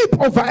shall leap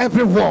over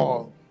every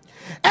wall.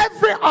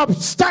 Every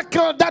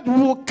obstacle that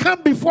will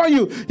come before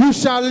you, you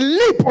shall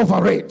leap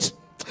over it.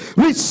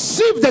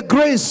 Receive the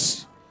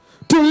grace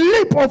to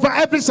leap over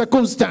every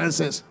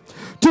circumstances,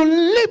 to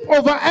leap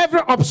over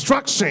every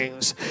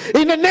obstructions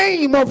in the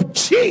name of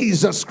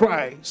Jesus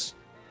Christ.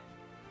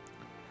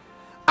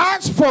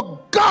 As for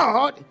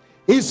God,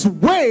 his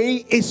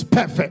way is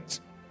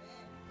perfect.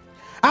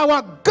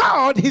 Our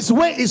God, his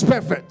way is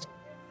perfect.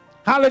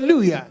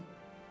 Hallelujah.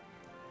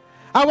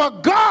 Our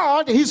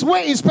God, his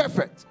way is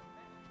perfect.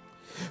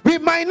 We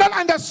might not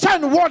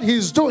understand what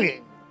he's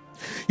doing.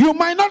 You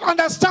might not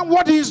understand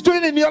what he's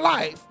doing in your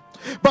life.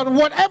 But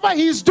whatever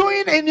he's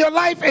doing in your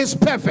life is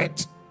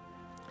perfect.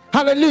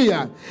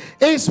 Hallelujah.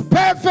 It's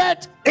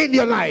perfect in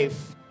your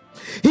life.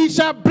 He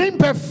shall bring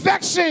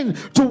perfection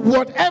to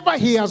whatever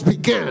he has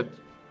begun.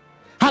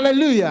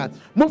 Hallelujah.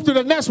 Move to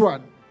the next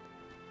one.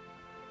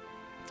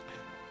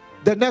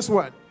 The next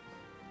one.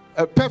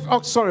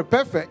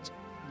 Perfect.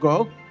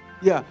 Go.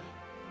 Yeah.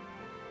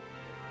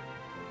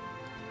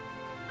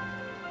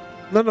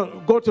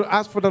 No. Go to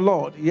ask for the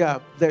Lord. Yeah.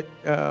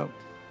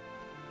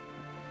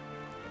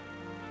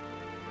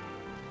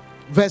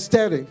 Verse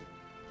 30.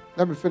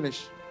 Let me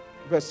finish.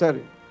 Verse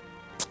 30.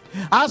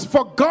 As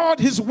for God,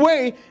 his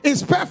way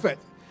is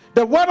perfect.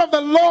 The word of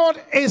the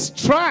Lord is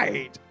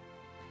tried.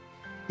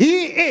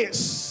 He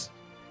is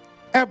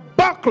a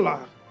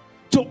buckler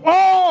to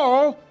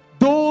all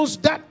those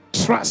that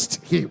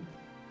trust him.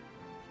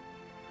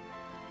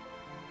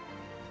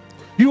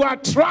 You are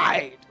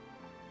tried.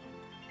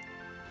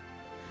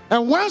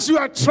 And once you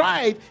are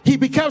tried, he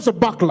becomes a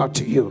buckler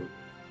to you.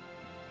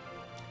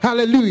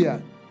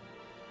 Hallelujah.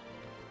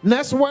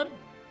 Next one.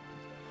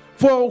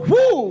 For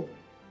who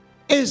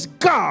is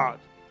God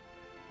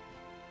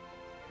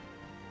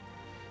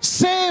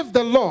save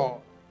the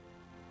Lord?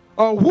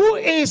 Or who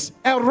is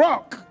a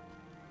rock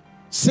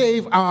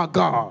save our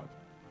God?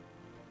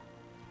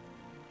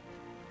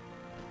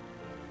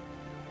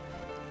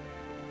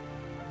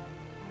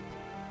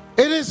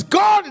 It is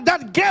God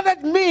that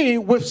gathered me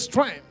with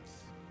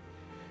strength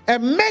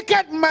and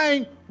maketh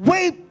my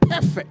way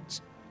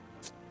perfect.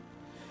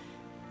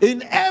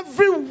 In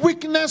every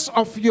weakness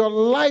of your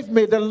life,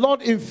 may the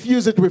Lord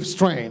infuse it with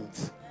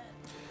strength.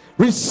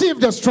 Receive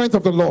the strength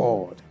of the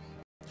Lord.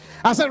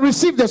 I said,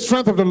 receive the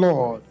strength of the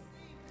Lord.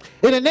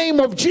 In the name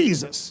of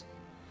Jesus.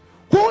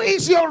 Who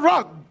is your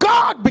rock?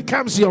 God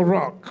becomes your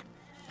rock.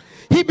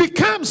 He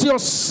becomes your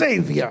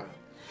savior.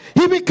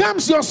 He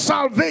becomes your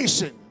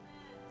salvation.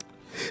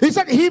 He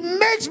said, he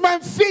makes my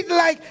feet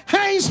like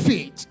hinds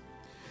feet.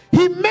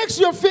 He makes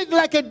your feet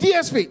like a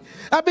deer's feet.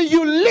 I mean,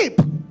 you leap.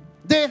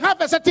 They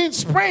have a certain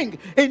spring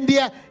in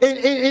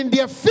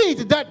their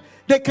feet that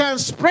they can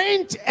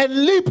sprint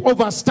and leap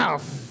over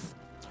stuff.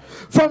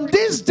 From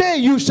this day,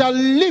 you shall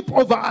leap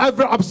over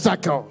every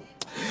obstacle.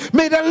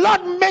 May the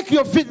Lord make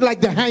your feet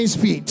like the hinds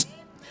feet.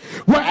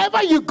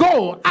 Wherever you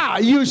go,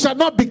 you shall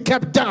not be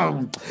kept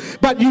down,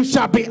 but you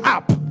shall be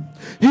up.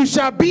 You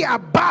shall be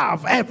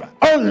above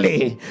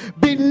only,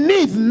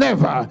 beneath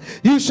never.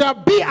 You shall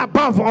be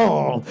above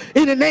all,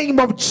 in the name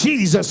of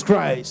Jesus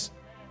Christ.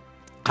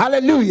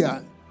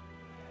 Hallelujah.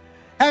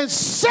 And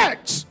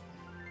set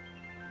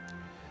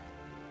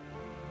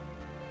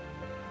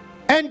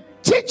and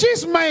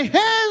teaches my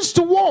hands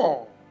to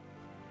war.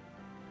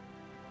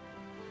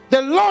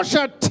 The Lord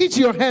shall teach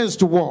your hands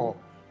to war,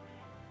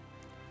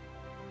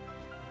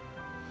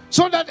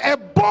 so that a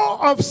bow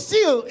of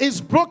steel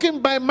is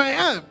broken by my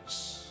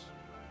arms.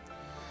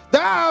 Thou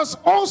hast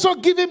also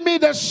given me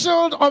the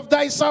shield of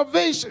thy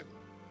salvation,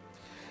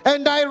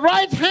 and thy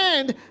right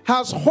hand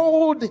has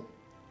holding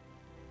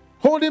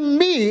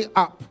me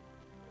up,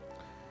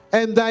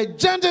 and thy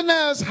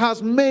gentleness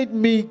has made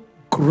me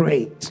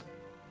great.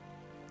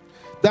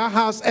 Thou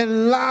hast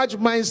enlarged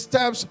my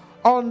steps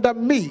under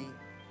me,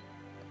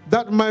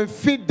 that my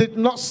feet did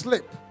not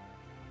slip.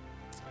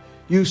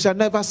 You shall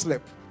never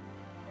slip.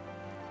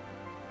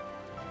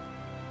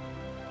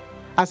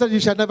 I said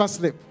you shall never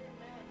slip.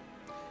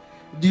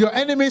 Your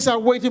enemies are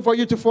waiting for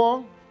you to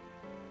fall.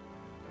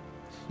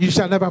 You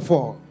shall never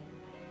fall.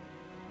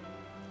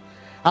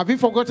 Have you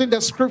forgotten the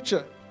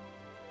scripture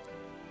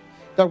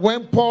that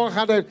when Paul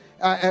had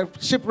a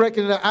shipwreck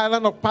in the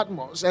island of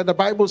Patmos, and the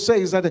Bible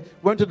says that he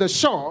went to the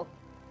shore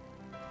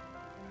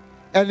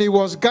and he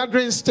was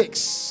gathering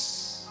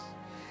sticks,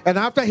 and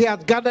after he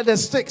had gathered the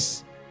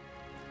sticks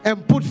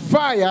and put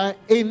fire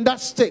in that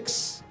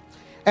sticks,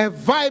 a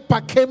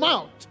viper came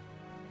out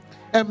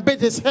and bit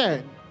his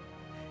hand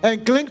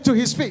and clung to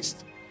his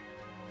fist.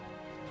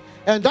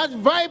 And that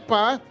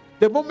viper,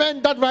 the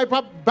moment that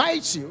viper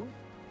bites you,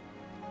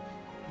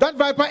 that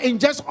viper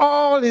ingests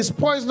all his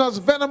poisonous,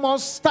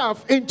 venomous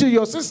stuff into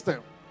your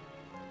system.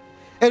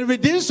 And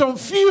within some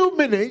few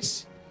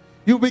minutes,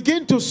 you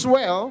begin to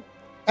swell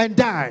and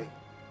die.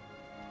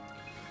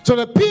 So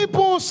the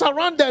people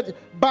surrounded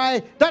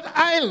by that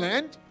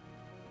island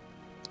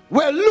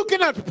were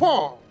looking at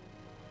Paul,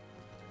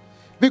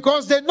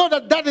 because they know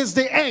that that is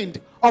the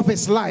end of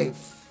his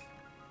life.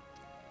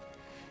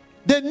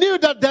 They knew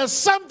that there's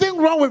something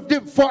wrong with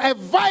him. For a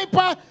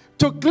viper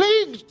to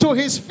cling to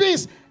his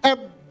fist and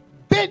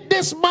beat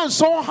this man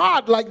so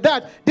hard like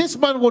that, this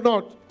man will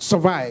not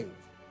survive.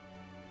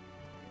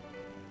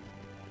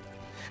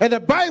 And the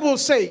Bible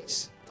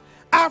says,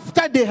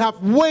 after they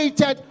have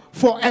waited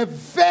for a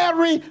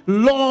very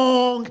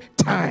long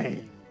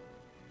time,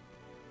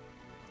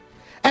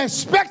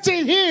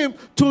 expecting him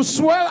to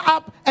swell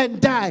up and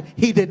die,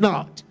 he did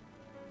not.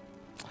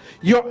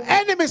 Your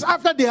enemies,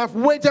 after they have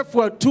waited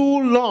for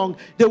too long,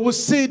 they will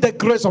see the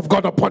grace of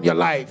God upon your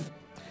life.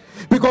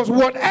 Because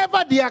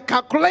whatever they are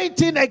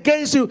calculating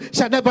against you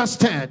shall never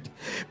stand.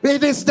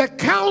 It is the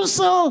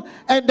counsel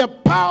and the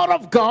power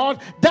of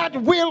God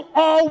that will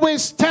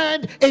always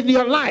stand in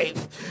your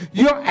life.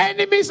 Your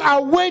enemies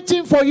are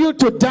waiting for you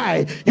to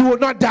die. You will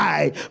not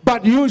die,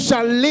 but you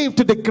shall live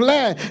to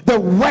declare the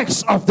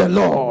works of the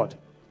Lord.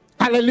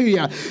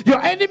 Hallelujah. Your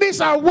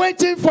enemies are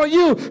waiting for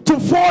you to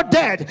fall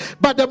dead,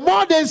 but the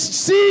more they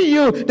see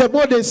you, the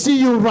more they see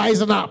you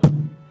rising up.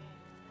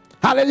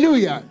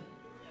 Hallelujah.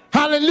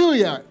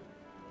 Hallelujah.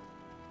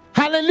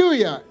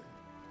 Hallelujah.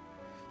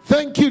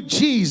 Thank you,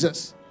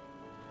 Jesus.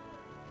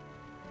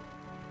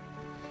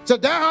 So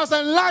thou hast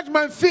enlarged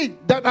my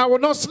feet, that I will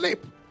not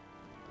slip.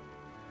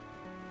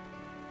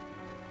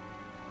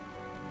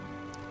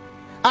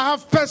 I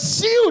have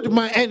pursued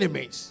my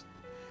enemies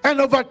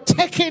and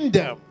overtaken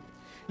them.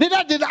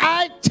 Neither did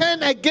I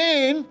turn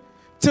again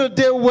till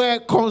they were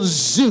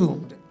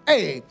consumed.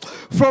 Hey,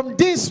 from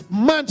this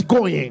month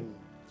going,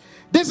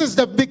 this is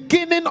the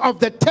beginning of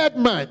the third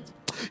month.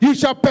 You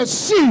shall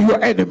pursue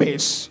your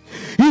enemies.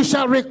 You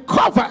shall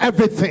recover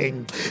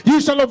everything.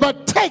 You shall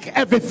overtake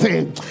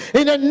everything.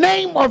 In the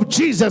name of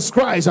Jesus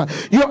Christ,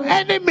 your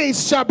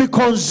enemies shall be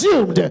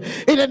consumed.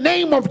 In the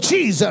name of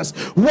Jesus,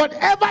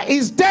 whatever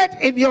is dead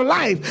in your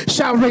life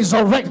shall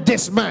resurrect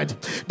this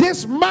month.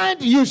 This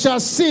month you shall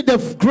see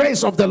the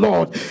grace of the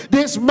Lord.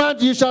 This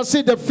month you shall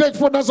see the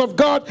faithfulness of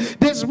God.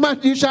 This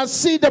month you shall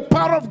see the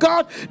power of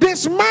God.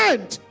 This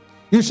month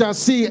you shall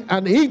see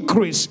an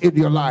increase in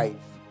your life.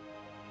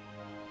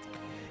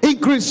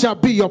 Increase shall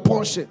be your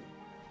portion.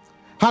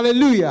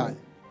 Hallelujah.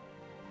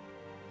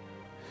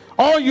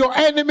 All your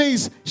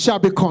enemies shall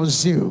be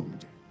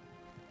consumed.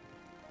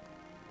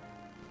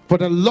 For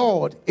the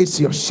Lord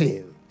is your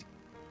shield.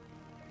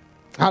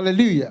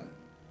 Hallelujah.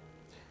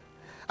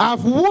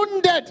 I've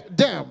wounded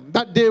them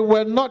that they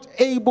were not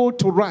able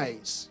to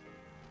rise.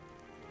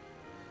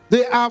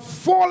 They are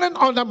fallen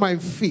under my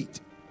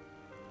feet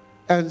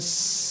and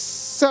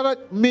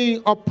set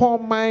me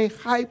upon my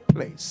high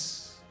place.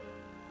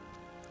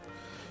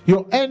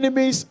 Your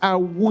enemies are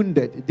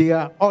wounded. They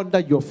are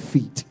under your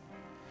feet.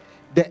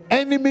 The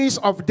enemies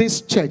of this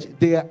church,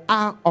 they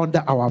are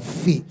under our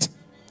feet.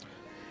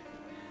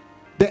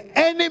 The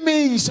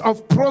enemies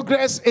of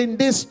progress in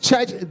this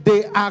church,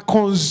 they are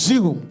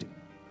consumed.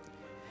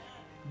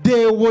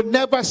 They will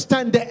never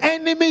stand. The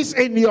enemies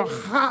in your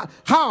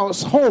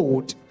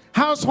household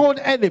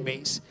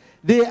enemies,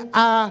 they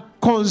are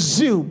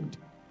consumed.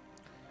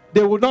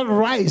 They will not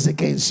rise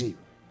against you,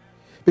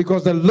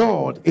 because the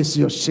Lord is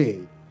your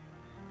shade.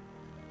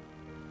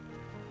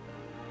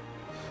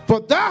 For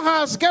thou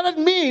hast gathered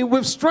me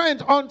with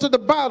strength unto the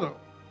battle.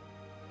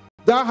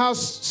 Thou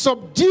hast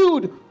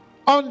subdued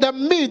under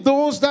me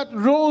those that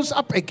rose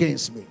up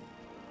against me.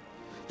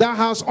 Thou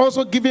hast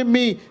also given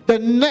me the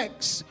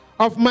necks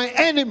of my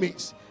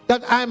enemies,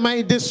 that I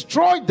might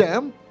destroy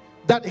them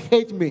that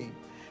hate me.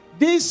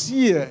 This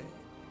year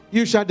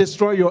you shall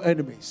destroy your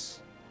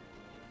enemies.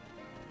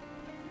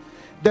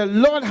 The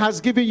Lord has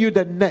given you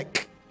the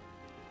neck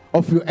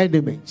of your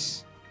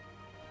enemies.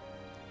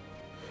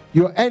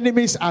 Your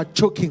enemies are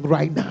choking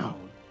right now.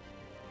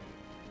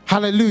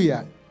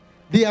 Hallelujah.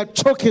 They are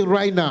choking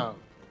right now.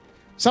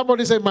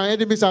 Somebody say, my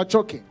enemies are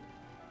choking.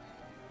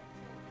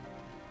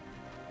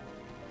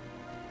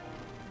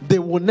 They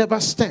will never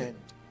stand.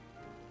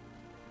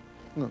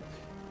 No.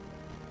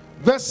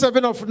 Verse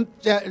 7 of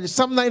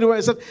Psalm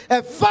 91 says,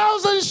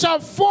 1,000 shall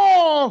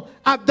fall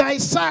at thy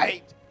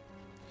side,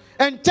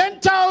 and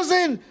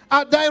 10,000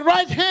 at thy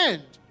right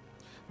hand,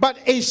 but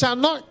it shall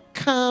not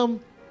come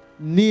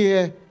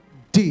near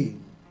thee.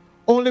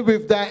 Only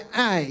with thy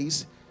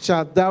eyes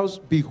shalt thou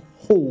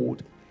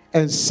behold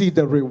and see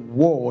the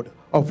reward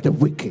of the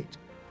wicked.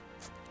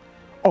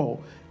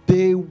 Oh,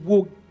 they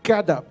will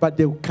gather, but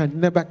they can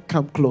never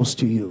come close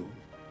to you.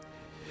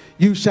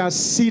 You shall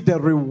see the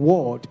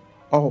reward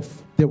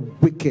of the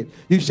wicked.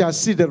 You shall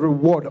see the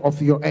reward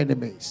of your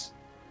enemies.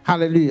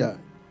 Hallelujah.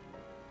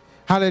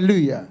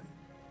 Hallelujah.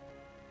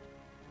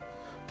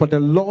 For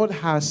the Lord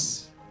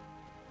has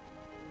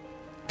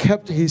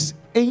kept his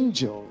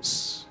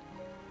angels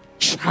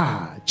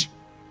charge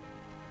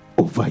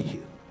over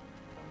you.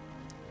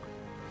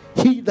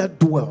 He that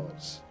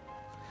dwells.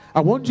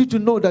 I want you to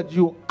know that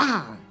you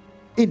are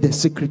in the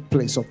secret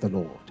place of the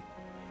Lord.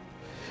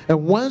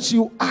 And once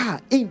you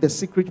are in the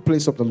secret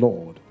place of the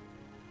Lord,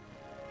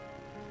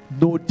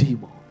 no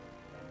demon,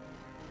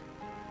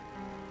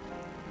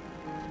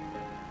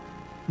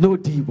 no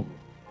demon,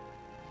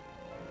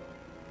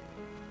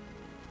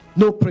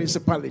 no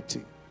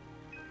principality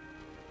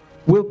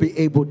will be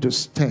able to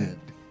stand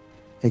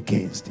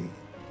against thee.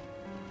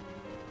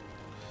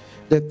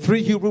 The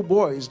 3 Hebrew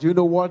boys, do you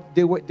know what?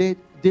 They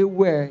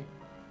were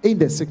in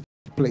the secret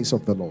place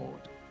of the Lord.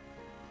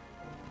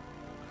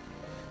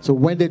 So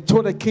when they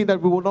told the king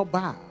that we will not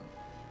bow,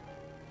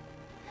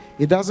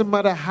 it doesn't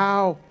matter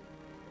how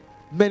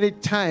many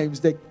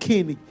times the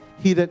king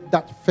heeded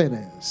that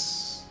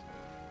furnace.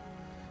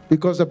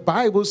 Because the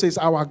Bible says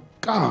our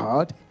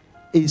God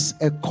is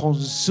a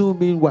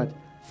consuming what?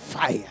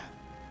 Fire.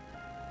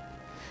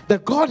 The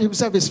God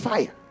himself is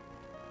fire,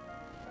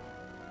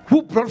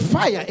 who brought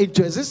fire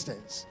into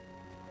existence.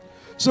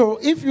 So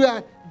if you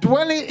are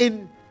dwelling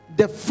in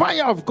the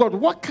fire of God,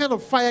 what kind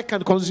of fire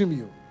can consume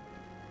you?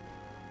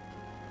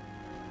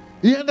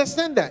 You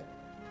understand that?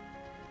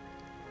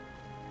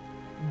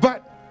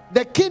 But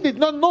the king did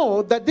not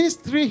know that these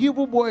 3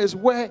 Hebrew boys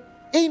were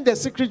in the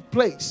secret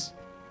place,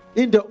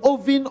 in the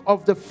oven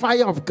of the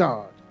fire of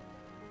God.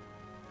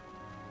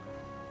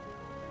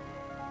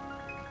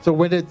 So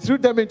when they threw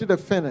them into the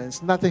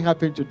furnace, nothing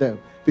happened to them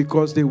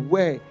because they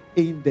were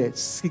in the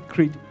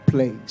secret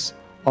place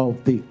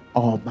of the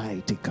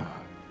Almighty God.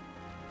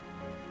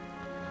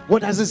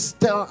 What does this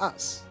tell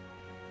us?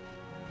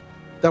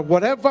 That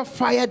whatever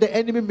fire the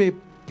enemy may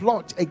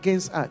plot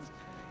against us,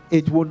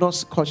 it will not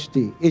scorch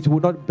thee, it will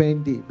not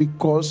burn thee,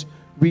 because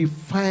we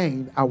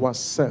find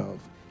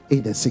ourselves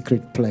in the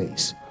secret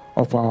place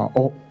of our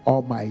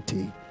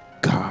Almighty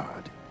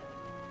God.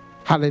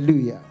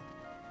 Hallelujah.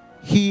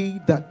 He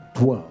that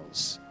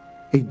dwells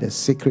in the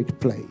secret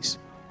place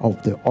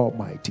of the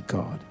Almighty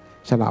God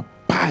shall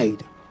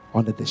abide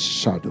under the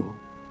shadow.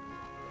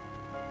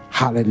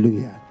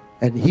 Hallelujah.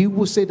 And he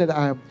will say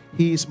that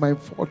he is my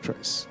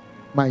fortress,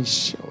 my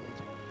shield,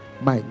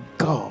 my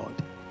God.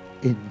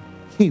 In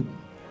him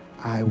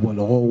I will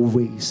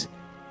always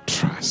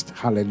trust.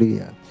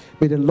 Hallelujah.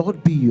 May the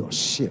Lord be your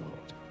shield.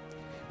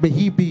 May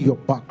he be your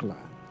buckler.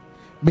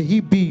 May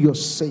he be your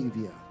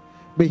savior.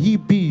 May he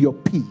be your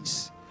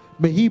peace.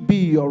 May he be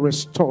your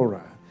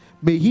restorer.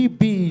 May he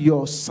be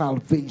your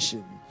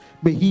salvation.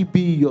 May he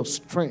be your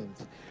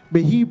strength.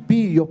 May he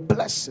be your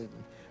blessing.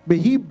 May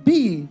he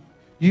be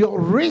your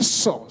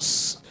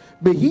resource.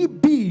 May he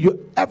be your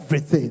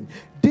everything.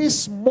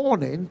 This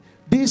morning,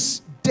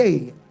 this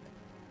day,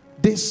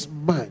 this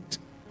month,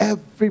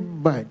 every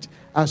month,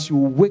 as you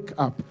wake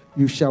up,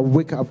 you shall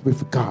wake up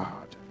with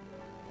God.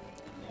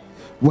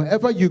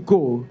 Wherever you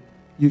go,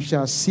 you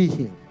shall see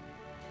him.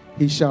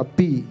 He shall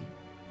be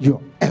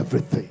your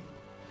everything.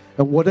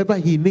 And whatever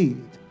he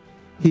needs,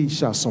 he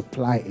shall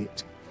supply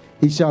it.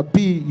 He shall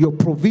be your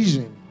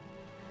provision.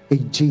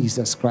 In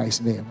Jesus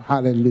Christ's name.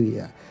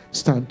 Hallelujah.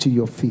 Stand to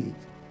your feet.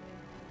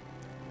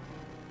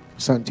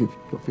 Stand to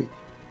your feet.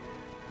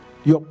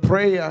 Your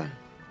prayer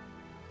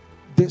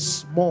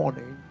this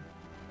morning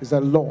is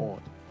that,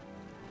 Lord,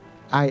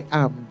 I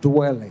am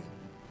dwelling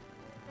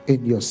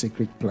in your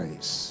secret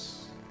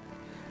place.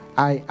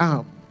 I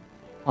am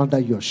under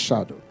your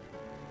shadow.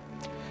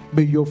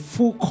 May your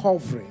full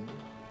covering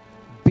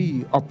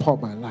be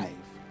upon my life.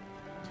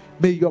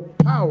 May your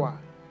power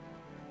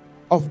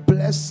of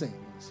blessings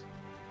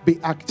be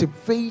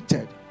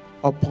activated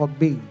upon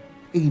me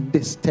in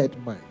this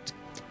 3rd month.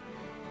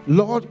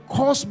 Lord,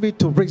 cause me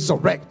to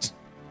resurrect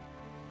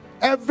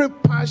every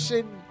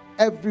passion,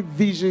 every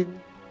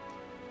vision,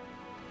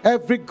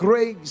 every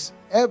grace,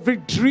 every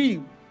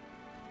dream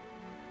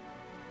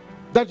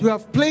that you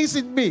have placed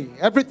in me,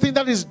 everything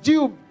that is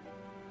due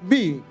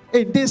me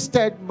in this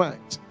third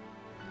month,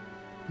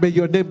 may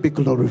your name be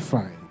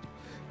glorified.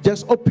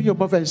 Just open your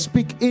mouth and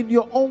speak in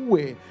your own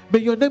way. May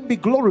your name be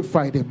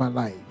glorified in my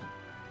life.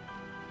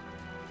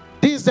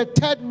 This is the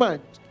third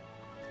month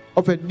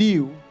of a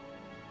new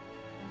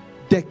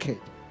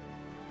decade.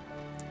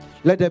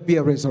 Let there be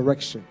a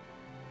resurrection.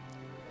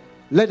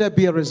 Let there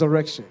be a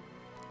resurrection.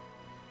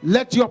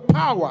 Let your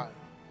power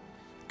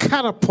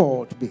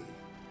catapult me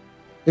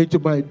into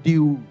my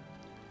new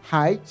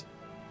height,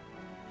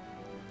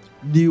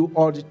 new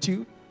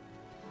altitude,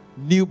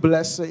 new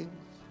blessing,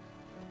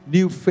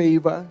 new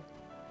favor,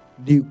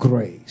 new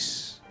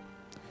grace.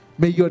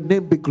 May your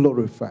name be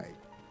glorified.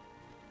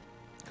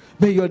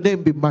 May your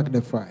name be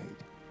magnified.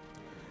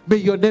 May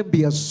your name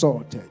be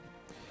exalted.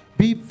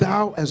 Be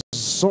thou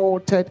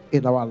exalted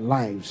in our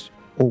lives,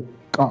 O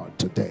God,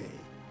 today.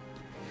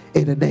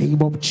 In the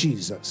name of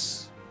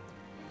Jesus.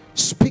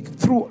 Speak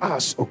through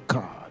us, O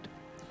God.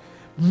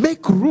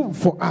 Make room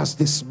for us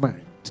this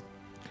month.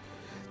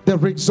 The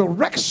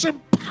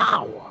resurrection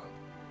power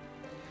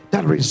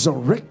that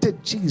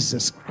resurrected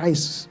Jesus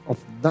Christ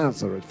of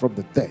Nazareth from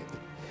the dead,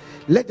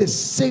 let the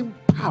same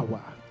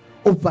power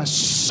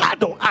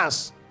overshadow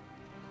us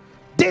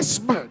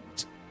this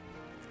month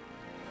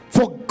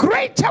for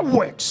greater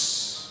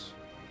works,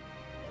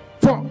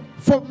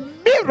 for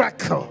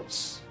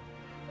miracles,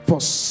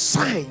 for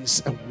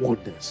signs and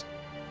wonders.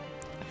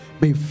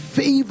 May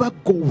favor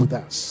go with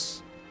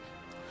us.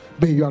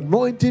 May your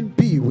anointing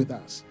be with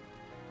us.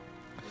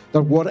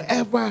 That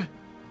whatever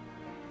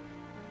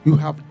you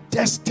have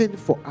destined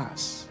for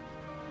us,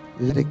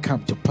 let it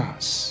come to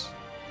pass.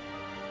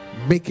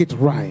 Make it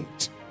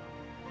right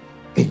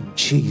in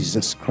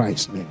Jesus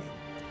Christ's name.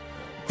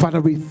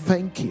 Father, we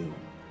thank you.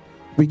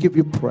 We give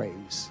you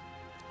praise.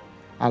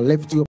 I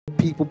lift your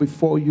people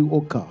before you,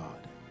 O God.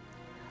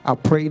 I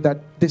pray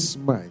that this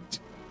month,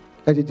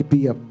 let it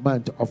be a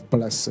month of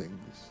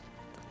blessings,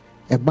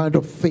 a month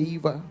of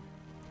favor,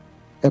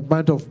 a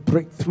month of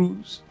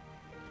breakthroughs,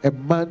 a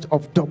month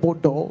of double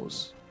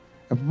doors,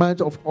 a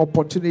month of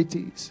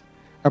opportunities,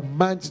 a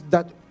month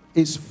that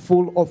is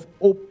full of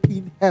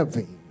open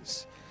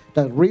heavens,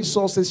 that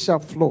resources shall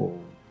flow.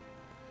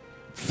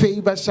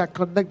 Favor shall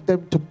connect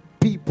them to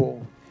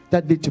people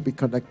that need to be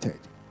connected.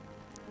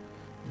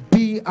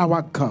 Be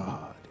our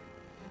God.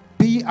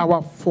 Be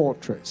our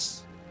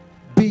fortress.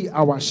 Be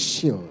our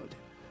shield.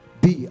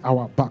 Be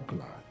our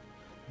buckler.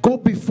 Go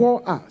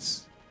before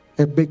us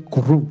and make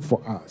room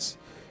for us.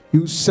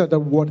 You said that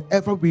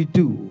whatever we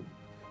do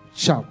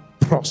shall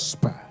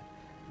prosper.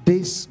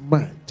 This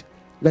month,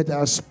 let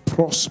us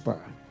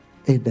prosper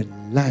in the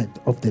land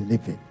of the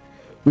living.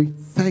 We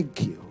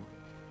thank you.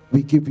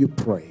 We give you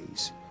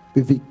praise.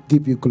 We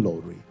give you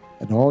glory.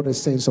 And all the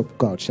saints of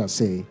God shall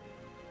say,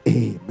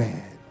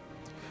 Amen.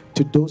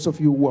 To those of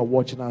you who are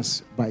watching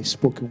us by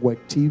Spoken Word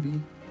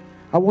TV,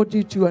 I want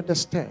you to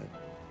understand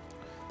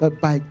that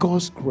by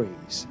God's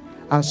grace,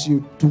 as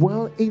you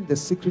dwell in the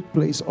secret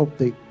place of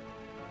the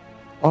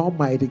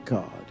Almighty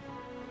God,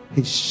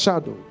 His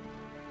shadow,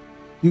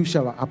 you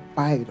shall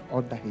abide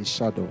under His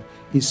shadow.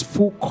 His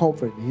full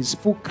covering, His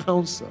full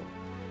counsel,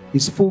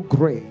 His full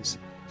grace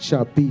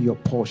shall be your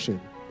portion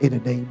in the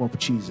name of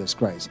Jesus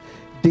Christ.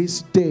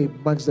 This day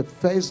marks the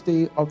first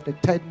day of the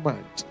 10th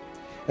month.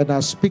 And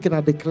I speak and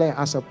I declare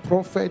as a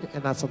prophet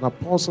and as an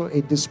apostle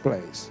in this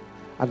place,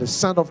 at the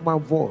sound of my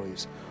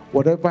voice,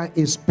 whatever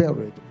is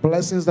buried,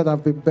 blessings that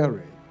have been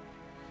buried,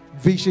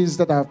 visions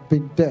that have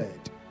been dead,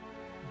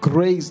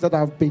 grace that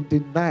have been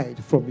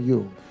denied from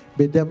you,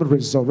 may them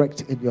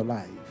resurrect in your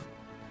life.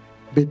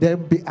 May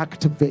them be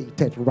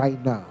activated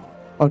right now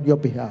on your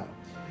behalf.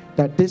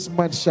 That this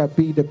month shall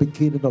be the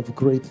beginning of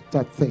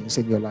greater things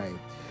in your life.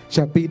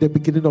 Shall be the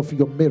beginning of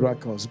your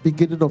miracles,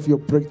 beginning of your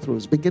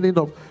breakthroughs, beginning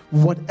of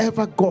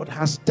whatever God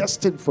has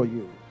destined for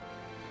you.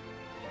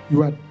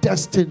 You are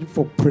destined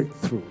for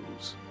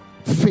breakthroughs.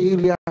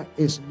 Failure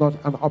is not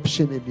an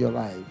option in your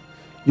life.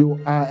 You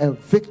are a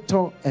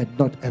victor and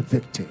not a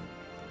victim.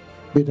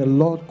 May the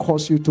Lord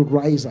cause you to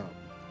rise up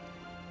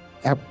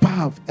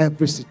above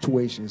every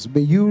situation.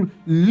 May you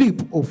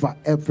leap over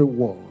every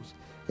wall,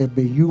 and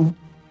may you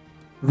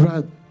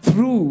run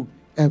through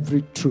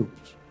every troop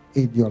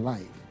in your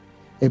life.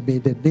 And may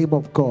the name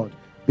of God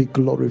be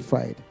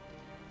glorified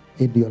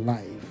in your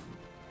life.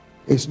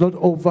 It's not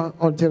over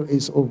until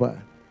it's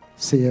over,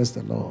 says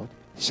the Lord.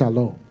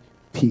 Shalom.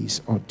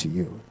 Peace unto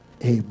you.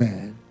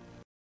 Amen.